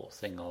whole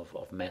thing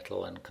of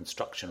metal and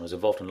construction. Was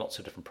involved in lots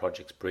of different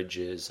projects,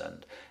 bridges,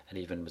 and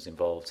even was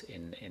involved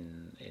in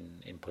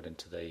input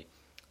into the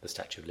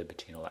Statue of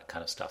Liberty and all that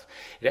kind of stuff.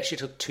 It actually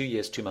took 2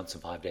 years, 2 months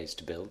and 5 days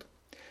to build.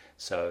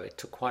 So it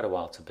took quite a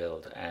while to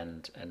build,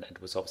 and it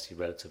was obviously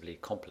relatively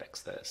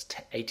complex. There's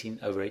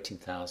over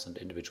 18,000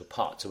 individual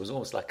parts. It was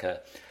almost like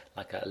a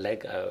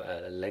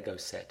Lego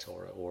set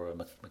or a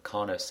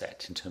Meccano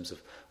set in terms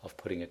of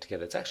putting it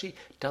together. It actually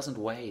doesn't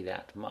weigh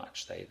that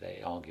much,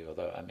 they argue,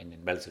 although, I mean,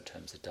 in relative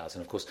terms it does.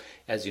 And of course,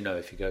 as you know,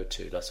 if you go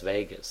to Las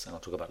Vegas, and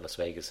I'll talk about Las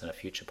Vegas in a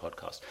future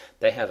podcast,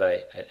 they have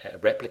a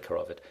replica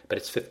of it, but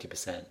it's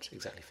 50%,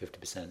 exactly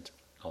 50%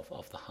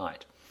 of the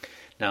height.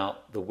 Now,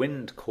 the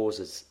wind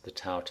causes the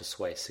tower to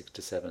sway 6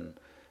 to 7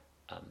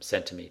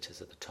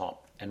 centimeters at the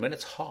top. And when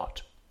it's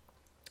hot,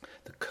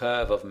 the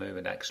curve of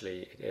movement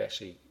actually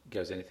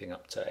goes anything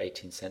up to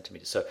 18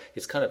 centimeters. So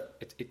it's kind of,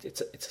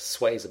 it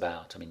sways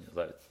about. I mean,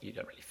 although you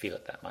don't really feel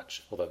it that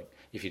much. Although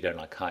if you don't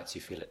like heights, you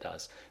feel it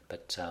does.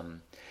 But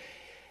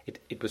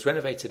it was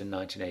renovated in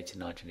 1980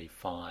 and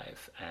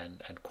 1985,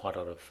 and quite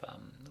a lot of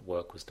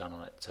work was done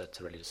on it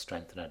to really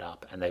strengthen it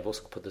up. And they've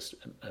also put this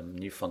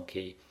new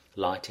funky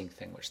lighting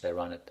thing which they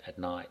run at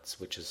nights,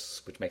 which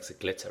makes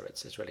it glitter.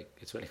 It's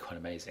really quite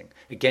amazing.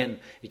 Again,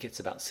 it gets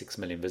about 6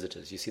 million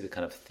visitors. You see the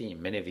kind of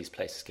theme. Many of these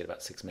places get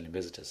about 6 million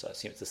visitors, so I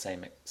assume it's the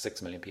same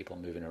 6 million people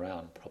moving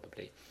around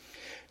probably.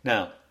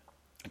 Now,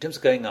 in terms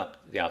of going up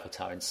the Eiffel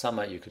Tower, in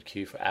summer you could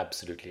queue for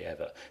absolutely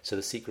ever. So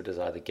the secret is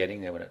either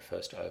getting there when it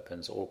first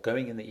opens or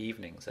going in the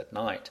evenings. At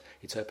night,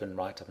 it's open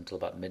right up until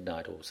about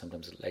midnight or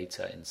sometimes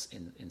later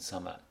in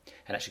summer.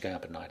 And actually going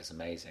up at night is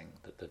amazing,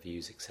 the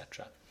views,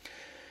 etc.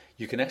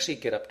 You can actually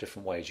get up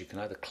different ways. You can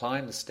either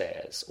climb the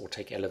stairs or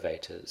take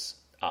elevators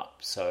up.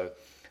 So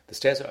the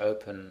stairs are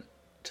open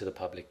to the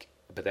public,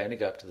 but they only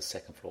go up to the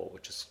second floor,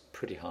 which is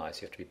pretty high,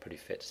 so you have to be pretty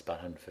fit. It's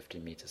about 150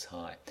 meters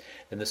high.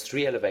 Then there's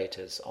 3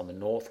 elevators on the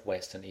north,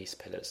 west, and east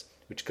pillars,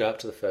 which go up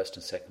to the first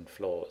and second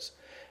floors.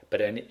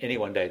 but any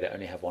one day they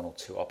only have one or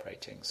two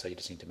operating, so you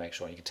just need to make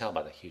sure. And you can tell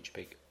by the huge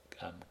big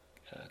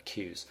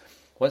queues.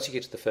 Once you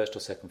get to the first or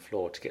second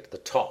floor, to get to the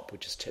top,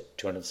 which is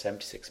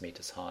 276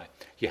 meters high,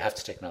 you have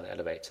to take another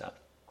elevator.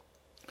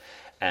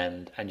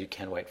 And you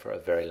can wait for a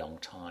very long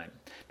time.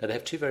 Now, they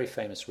have two very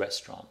famous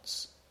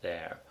restaurants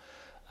there,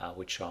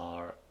 which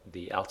are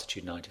the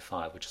Altitude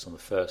 95, which is on the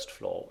first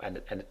floor.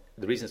 And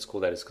the reason it's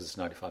called that is because it's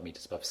 95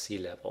 meters above sea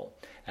level,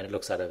 and it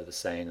looks out over the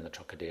Seine and the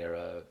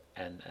Trocadero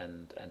and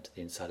to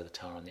the inside of the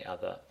tower on the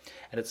other.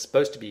 And it's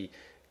supposed to be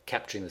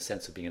capturing the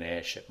sense of being an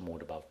airship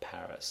moored above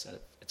Paris. And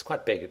it's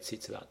quite big. It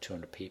seats about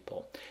 200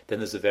 people. Then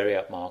there's a very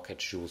upmarket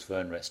Jules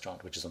Verne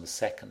restaurant, which is on the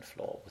second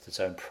floor with its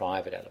own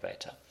private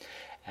elevator.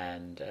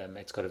 And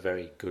it's got a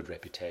very good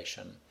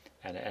reputation.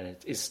 And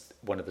it is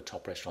one of the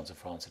top restaurants in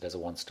France. It has a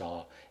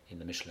 1-star in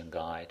the Michelin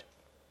Guide.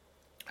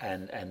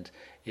 And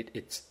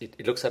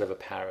it looks out over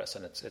Paris,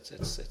 and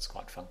it's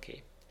quite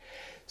funky.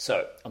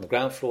 So on the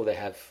ground floor, they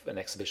have an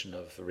exhibition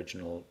of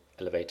original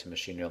elevator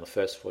machinery. On the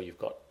first floor, you've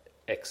got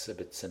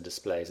exhibits and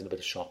displays and a bit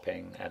of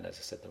shopping, and as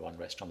I said, the one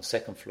restaurant. On the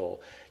second floor,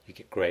 you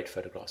get great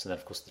photographs, and then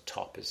of course the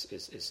top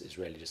is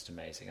really just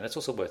amazing. And it's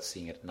also worth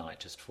seeing it at night,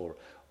 just for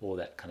all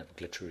that kind of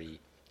glittery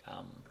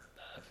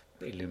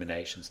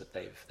illuminations that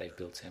they've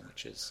built in,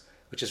 which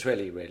is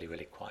really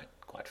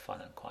quite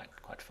fun and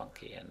quite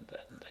funky, and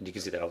you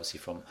can see that obviously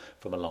from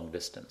a long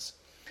distance.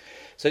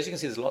 So as you can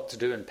see, there's a lot to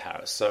do in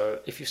Paris. So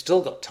if you've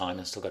still got time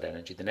and still got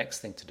energy, the next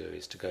thing to do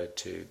is to go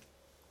to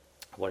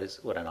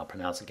what I'll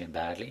pronounce again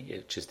badly,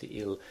 which is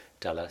the Ile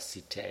de la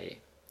Cité,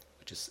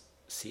 which is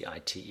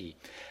Cite.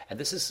 And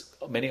this is,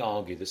 many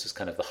argue, this is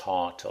kind of the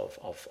heart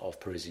of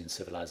Parisian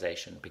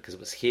civilization, because it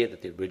was here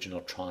that the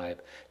original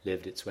tribe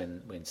lived. It's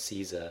when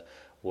Caesar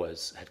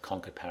had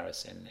conquered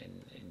Paris in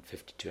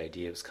 52 AD.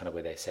 It was kind of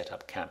where they set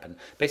up camp. And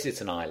basically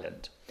it's an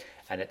island,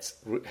 and it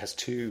has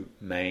two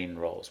main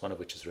roles, one of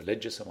which is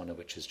religious and one of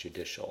which is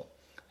judicial.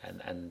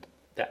 And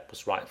that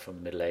was right from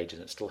the Middle Ages,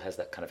 and it still has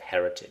that kind of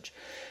heritage.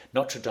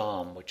 Notre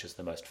Dame, which is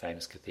the most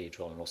famous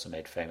cathedral and also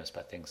made famous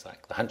by things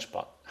like the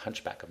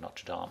Hunchback of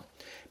Notre Dame,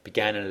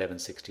 began in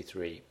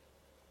 1163,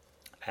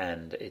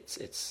 and it's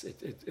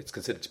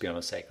considered to be on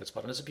a sacred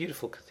spot. And it's a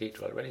beautiful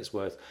cathedral. It really is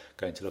worth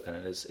going to look at.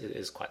 It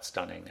is quite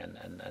stunning,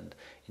 and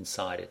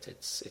inside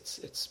it's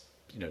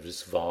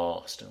just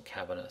vast and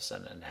cavernous,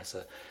 and has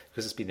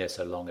because it's been there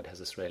so long, it has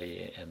this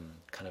really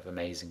kind of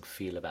amazing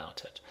feel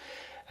about it.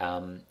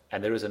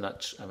 And there is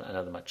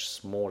another much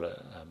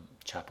smaller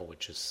chapel,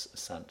 which is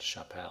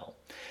Sainte-Chapelle.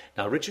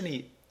 Now,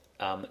 originally,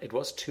 it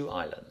was two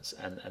islands,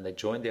 and they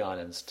joined the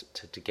islands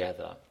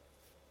together,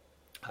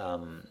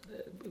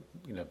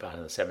 about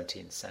in the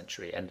 17th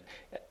century. And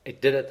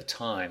it did at the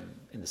time,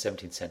 in the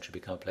 17th century,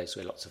 become a place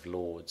where lots of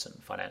lords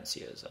and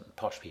financiers and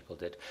posh people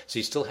did. So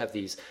you still have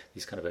these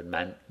kind of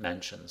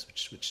mansions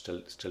which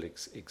still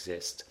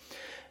exist.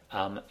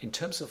 In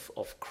terms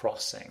of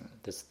crossing,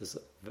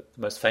 the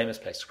most famous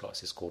place to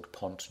cross is called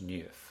Pont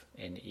Neuf,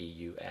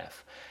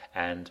 Neuf,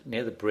 and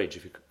near the bridge,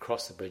 if you could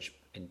cross the bridge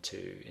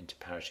into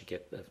Paris, you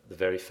get the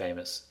very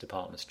famous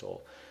department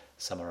store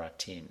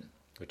Samaritaine,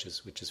 which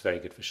is very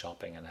good for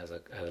shopping and has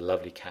a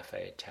lovely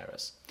cafe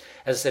terrace.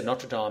 As I said,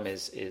 Notre Dame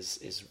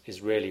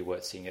is really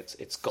worth seeing.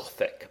 It's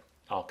Gothic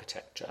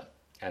architecture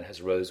and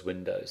has rose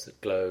windows that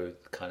glow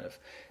kind of.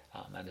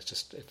 And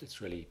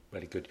it's really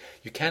good.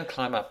 You can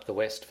climb up the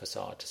west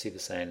facade to see the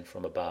Seine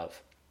from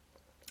above,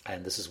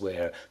 and this is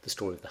where the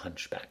story of the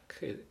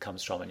Hunchback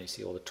comes from. And you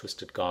see all the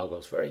twisted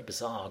gargoyles, very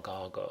bizarre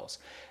gargoyles,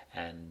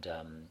 and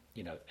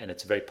and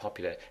it's very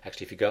popular.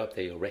 Actually, if you go up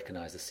there, you'll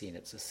recognize the scene.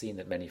 It's a scene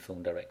that many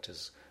film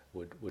directors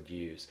would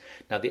use.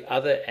 Now, the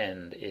other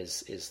end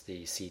is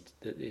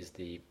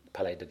the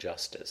Palais de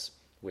Justice,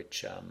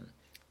 which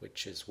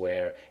is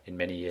where in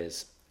many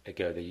years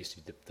ago there used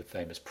to be the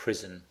famous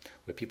prison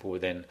where people were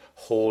then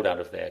hauled out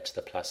of there to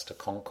the Place de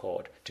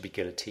Concorde to be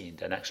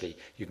guillotined. And actually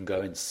you can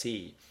go and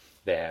see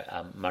there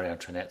Marie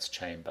Antoinette's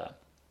chamber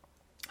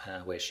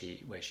where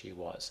she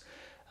was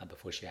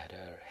before she had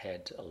her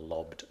head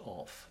lobbed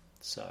off.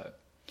 So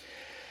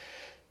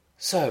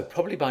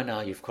probably by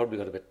now you've probably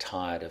got a bit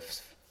tired of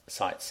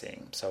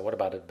sightseeing. So what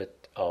about a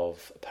bit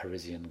of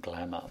Parisian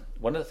glamour?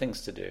 One of the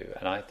things to do,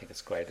 and I think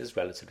it's great, is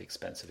relatively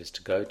expensive, is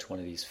to go to one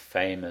of these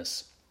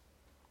famous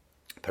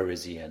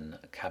Parisian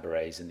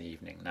cabarets in the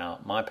evening. Now,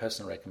 my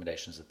personal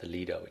recommendation is at the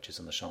Lido, which is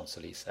on the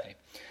Champs-Élysées.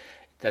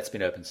 That's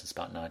been open since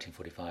about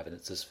 1945, and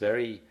it's this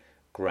very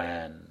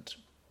grand,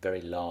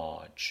 very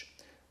large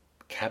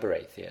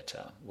cabaret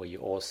theatre where you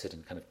all sit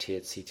in kind of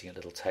tiered seating at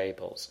little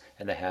tables,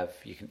 and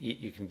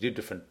you can do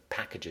different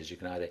packages. You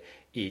can either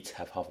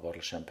have half a bottle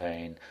of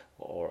champagne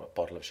or a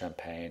bottle of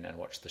champagne and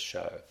watch the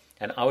show.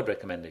 And I would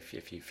recommend, if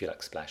you feel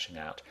like splashing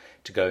out,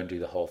 to go and do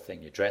the whole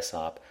thing. You dress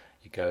up,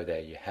 you go there,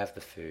 you have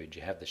the food,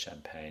 you have the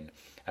champagne,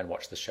 and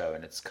watch the show.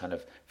 And it's kind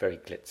of very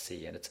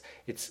glitzy. And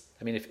it's.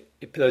 I mean,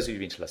 if those of you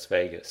who've been to Las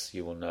Vegas,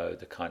 you will know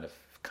the kind of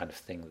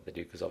thing that they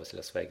do, because obviously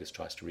Las Vegas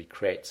tries to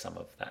recreate some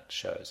of that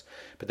shows.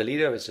 But the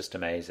Lido is just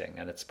amazing,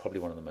 and it's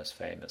probably one of the most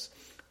famous.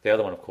 The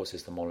other one, of course,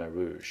 is the Moulin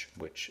Rouge,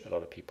 which a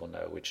lot of people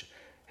know, which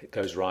It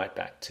goes right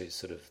back to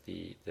sort of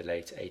the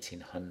late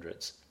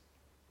 1800s.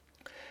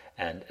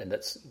 And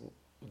that's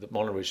the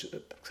Moulin Rouge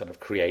kind of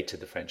created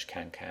the French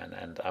can-can.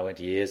 And I went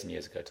years and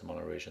years ago to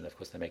Moulin Rouge, and of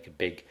course they make a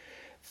big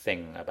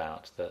thing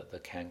about the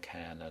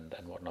can-can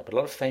and whatnot. But a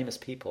lot of famous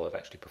people have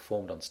actually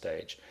performed on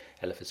stage.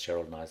 Ella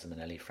Fitzgerald, Liza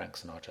Minnelli, Frank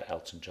Sinatra,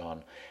 Elton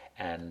John.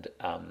 And,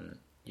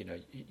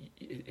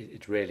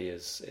 it really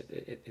is,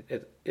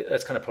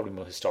 it's kind of probably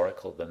more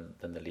historical than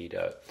the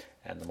Lido.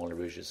 And the Moulin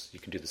Rouge is, you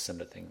can do the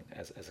similar thing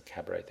as a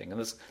cabaret thing. And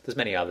there's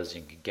many others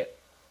you can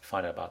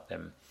find out about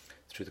them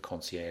through the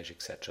concierge,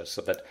 etc.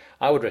 So, but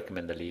I would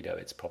recommend the Lido.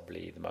 It's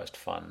probably the most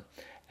fun.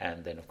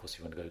 And then, of course, if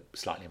you want to go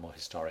slightly more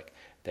historic,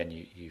 then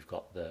you've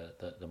got the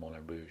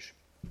Moulin Rouge.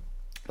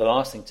 The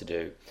last thing to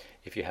do,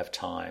 if you have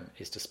time,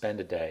 is to spend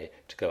a day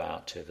to go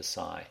out to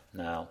Versailles.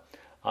 Now,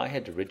 I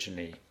had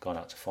originally gone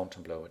out to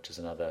Fontainebleau, which is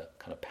another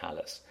kind of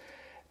palace,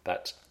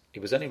 but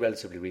it was only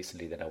relatively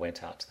recently that I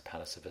went out to the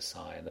Palace of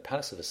Versailles, and the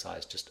Palace of Versailles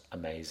is just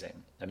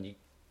amazing. I mean,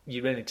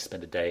 you really need to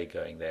spend a day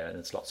going there, and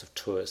there's lots of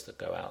tours that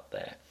go out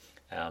there.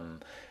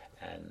 And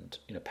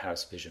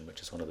Paris Vision,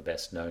 which is one of the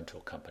best known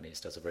tour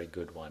companies, does a very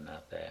good one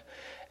out there.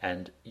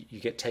 And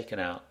you get taken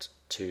out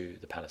to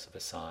the Palace of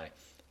Versailles,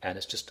 and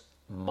it's just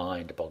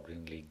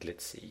mind-bogglingly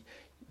glitzy.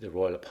 The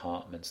royal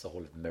apartments, the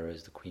Hall of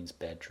Mirrors, the Queen's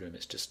bedroom,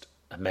 it's just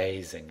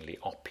amazingly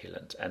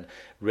opulent. And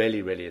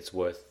really, really, it's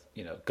worth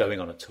going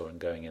on a tour and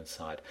going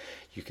inside.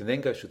 You can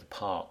then go through the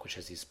park, which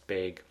has these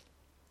big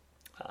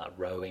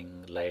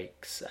rowing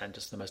lakes and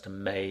just the most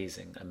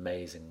amazing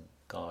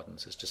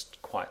gardens. It's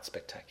just quite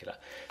spectacular.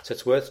 So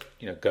it's worth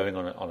going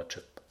on a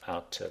trip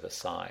out to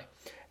Versailles.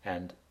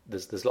 And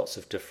there's lots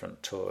of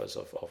different tours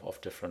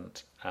of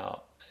different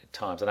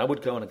times. And I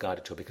would go on a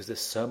guided tour because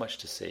there's so much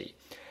to see,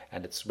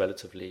 and there's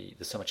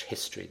so much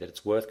history that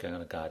it's worth going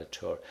on a guided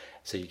tour,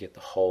 so you get the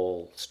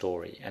whole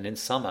story. And in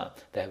summer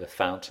they have a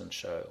fountain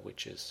show,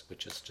 which is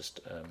just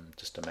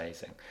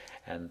amazing.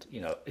 And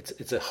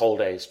it's a whole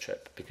day's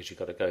trip because you've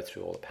got to go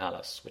through all the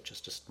palace, which is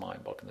just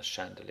mind-boggling. The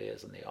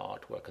chandeliers and the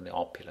artwork and the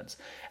opulence,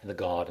 and the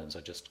gardens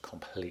are just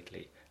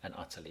completely and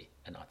utterly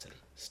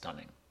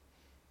stunning.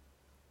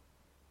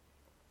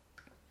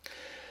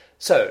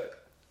 So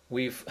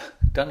we've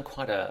done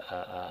quite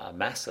a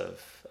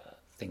massive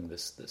thing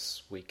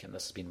this week, and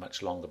this has been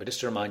much longer. But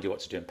just to remind you what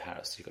to do in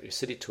Paris, you've got your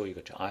city tour, you've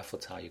got your Eiffel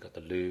Tower, you've got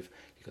the Louvre,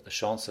 you've got the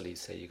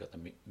Champs-Élysées, you've got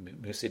the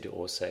Musée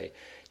d'Orsay,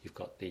 you've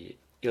got the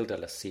Ile de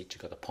la Cite,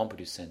 you've got the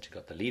Pompidou Centre, you've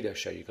got the Lido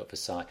show, you've got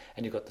Versailles,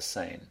 and you've got the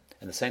Seine.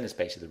 And the Seine is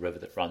basically the river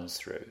that runs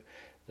through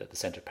the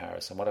centre of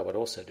Paris. And what I would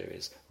also do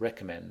is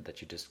recommend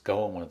that you just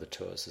go on one of the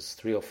tours. There's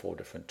 3 or 4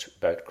 different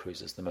boat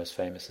cruises. The most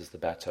famous is the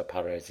Bateau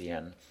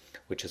Parisien,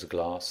 which is a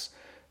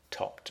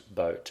glass-topped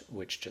boat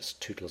which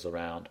just tootles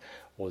around.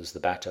 Or there's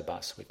the Bateau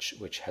Bus,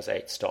 which has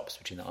 8 stops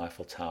between the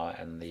Eiffel Tower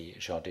and the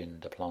Jardin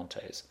des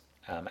Plantes.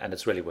 And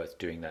it's really worth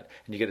doing that.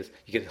 And you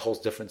get a whole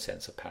different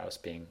sense of Paris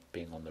being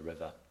on the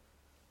river.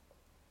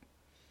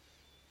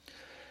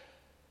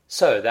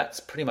 So that's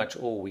pretty much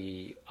all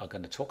we are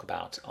going to talk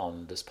about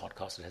on this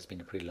podcast. It has been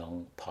a pretty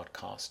long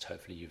podcast.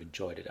 Hopefully you've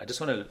enjoyed it. I just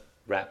want to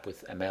wrap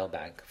with a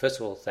mailbag. First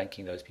of all,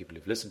 thanking those people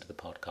who've listened to the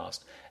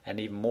podcast, and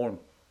even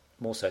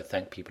more so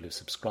thank people who've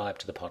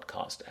subscribed to the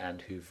podcast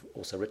and who've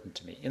also written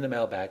to me. In the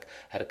mailbag,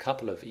 I had a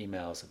couple of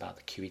emails about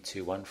the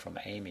QE2, one from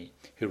Amy,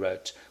 who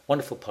wrote,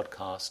 "Wonderful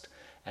podcast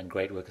and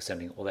great work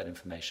assembling all that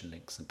information,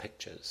 links and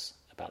pictures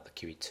about the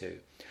QE2.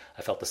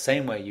 I felt the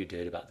same way you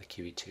did about the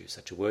QE2,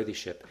 such a worthy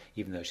ship,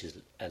 even though she's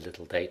a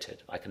little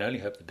dated. I can only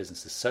hope the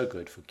business is so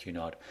good for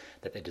Cunard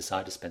that they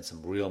decide to spend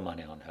some real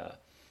money on her.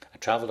 I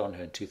travelled on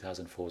her in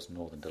 2004's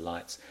Northern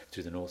Delights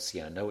through the North Sea,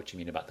 and I know what you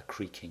mean about the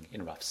creaking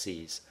in rough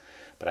seas,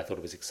 but I thought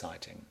it was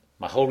exciting.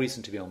 My whole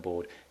reason to be on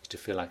board is to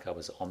feel like I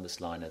was on this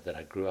liner that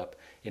I grew up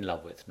in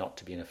love with, not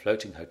to be in a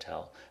floating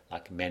hotel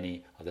like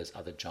many of those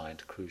other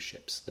giant cruise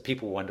ships. The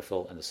people were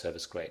wonderful and the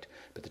service great,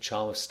 but the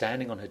charm of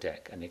standing on her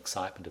deck and the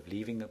excitement of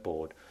leaving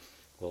aboard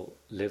will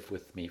live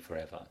with me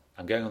forever.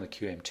 I'm going on the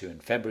QM2 in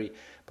February,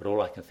 but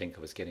all I can think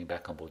of is getting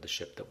back on board the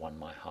ship that won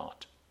my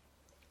heart.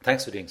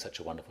 Thanks for doing such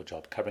a wonderful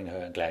job covering her,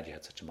 and glad you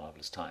had such a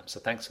marvellous time." So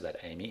thanks for that,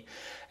 Amy.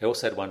 I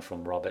also had one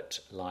from Robert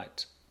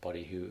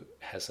Lightbody, who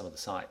has some of the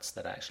sites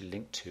that I actually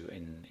linked to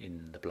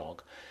in the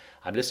blog.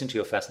 "I'm listening to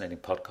your fascinating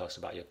podcast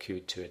about your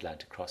Q2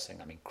 Atlantic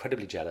crossing. I'm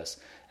incredibly jealous,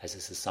 as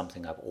this is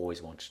something I've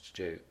always wanted to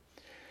do.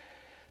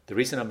 The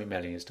reason I'm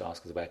emailing is to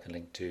ask us where I can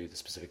link to the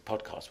specific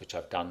podcast, which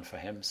I've done for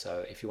him.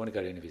 So if you want to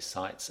go to any of his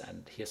sites,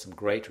 and he has some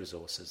great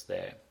resources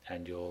there,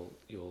 and you'll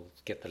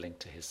get the link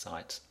to his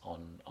site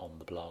on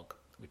the blog,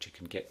 which you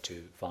can get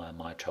to via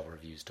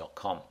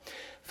mytravelreviews.com.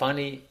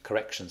 Finally,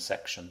 correction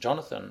section.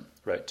 Jonathan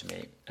wrote to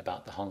me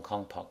about the Hong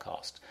Kong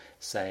podcast,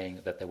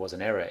 saying that there was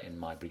an error in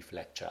my brief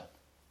lecture,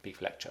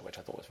 which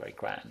I thought was a very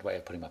grand way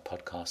of putting my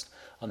podcast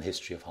on the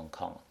history of Hong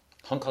Kong.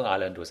 Hong Kong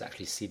Island was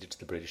actually ceded to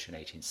the British in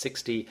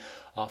 1860,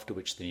 after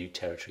which the new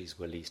territories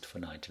were leased for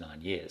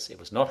 99 years. It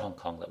was not Hong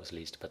Kong that was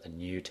leased, but the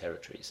new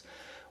territories.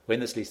 When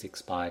this lease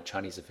expired,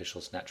 Chinese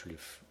officials naturally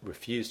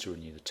refused to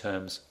renew the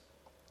terms,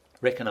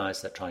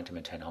 recognised that trying to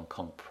maintain Hong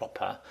Kong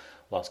proper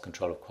whilst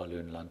control of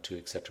Kowloon, Lantou,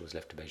 etc. was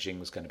left to Beijing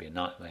was going to be a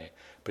nightmare.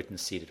 Britain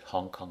ceded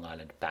Hong Kong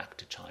Island back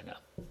to China.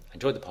 I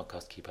enjoyed the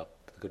podcast. Keep up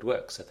the good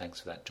work. So thanks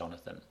for that,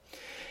 Jonathan.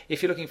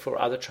 If you're looking for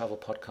other travel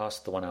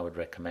podcasts, the one I would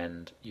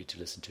recommend you to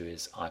listen to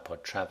is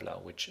iPod Traveller,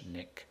 which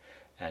Nick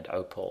and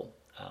Opal,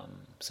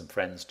 some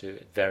friends, do.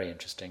 Very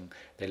interesting.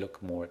 They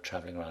look more at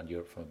traveling around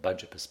Europe from a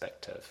budget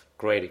perspective.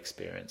 Great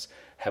experience.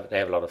 They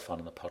have a lot of fun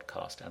on the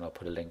podcast, and I'll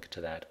put a link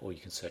to that, or you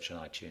can search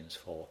on iTunes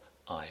for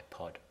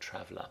iPod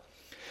Traveller.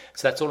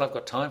 So that's all I've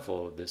got time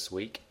for this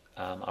week.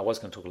 I was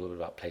going to talk a little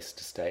bit about places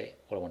to stay.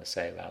 All I want to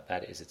say about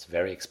that is it's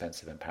very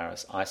expensive in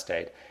Paris. I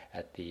stayed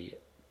at the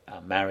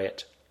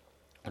Marriott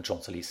on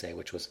Champs-Élysées,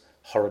 which was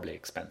horribly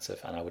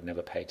expensive, and I would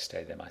never pay to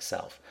stay there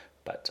myself.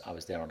 But I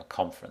was there on a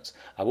conference.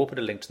 I will put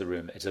a link to the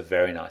room. It's a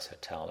very nice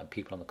hotel, and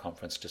people on the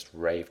conference just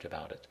raved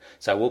about it.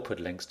 So I will put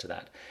links to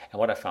that. And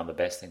what I found the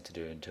best thing to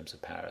do in terms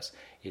of Paris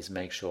is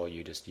make sure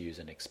you just use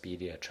an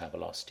Expedia,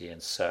 Travelocity,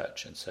 and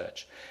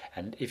search.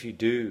 And if you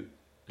do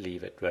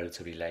leave it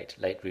relatively late,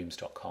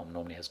 laterooms.com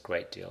normally has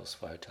great deals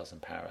for hotels in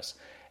Paris.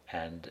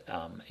 And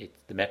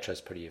the metro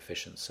is pretty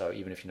efficient. So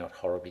even if you're not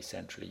horribly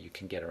centrally, you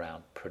can get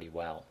around pretty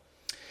well.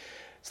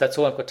 So that's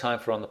all I've got time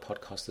for on the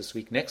podcast this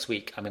week. Next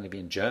week, I'm going to be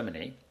in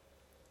Germany.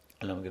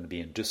 And I'm going to be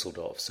in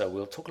Düsseldorf. So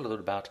we'll talk a little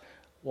bit about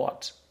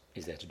what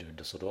is there to do in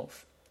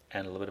Düsseldorf,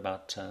 and a little bit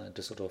about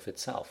Düsseldorf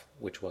itself,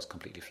 which was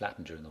completely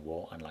flattened during the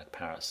war, unlike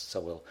Paris.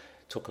 So we'll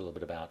talk a little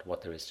bit about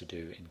what there is to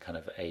do in kind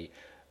of a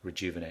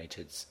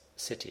rejuvenated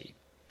city.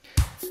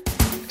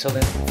 Until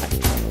then, happy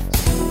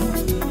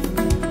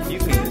travels.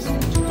 You've been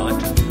listening to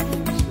Mind Travel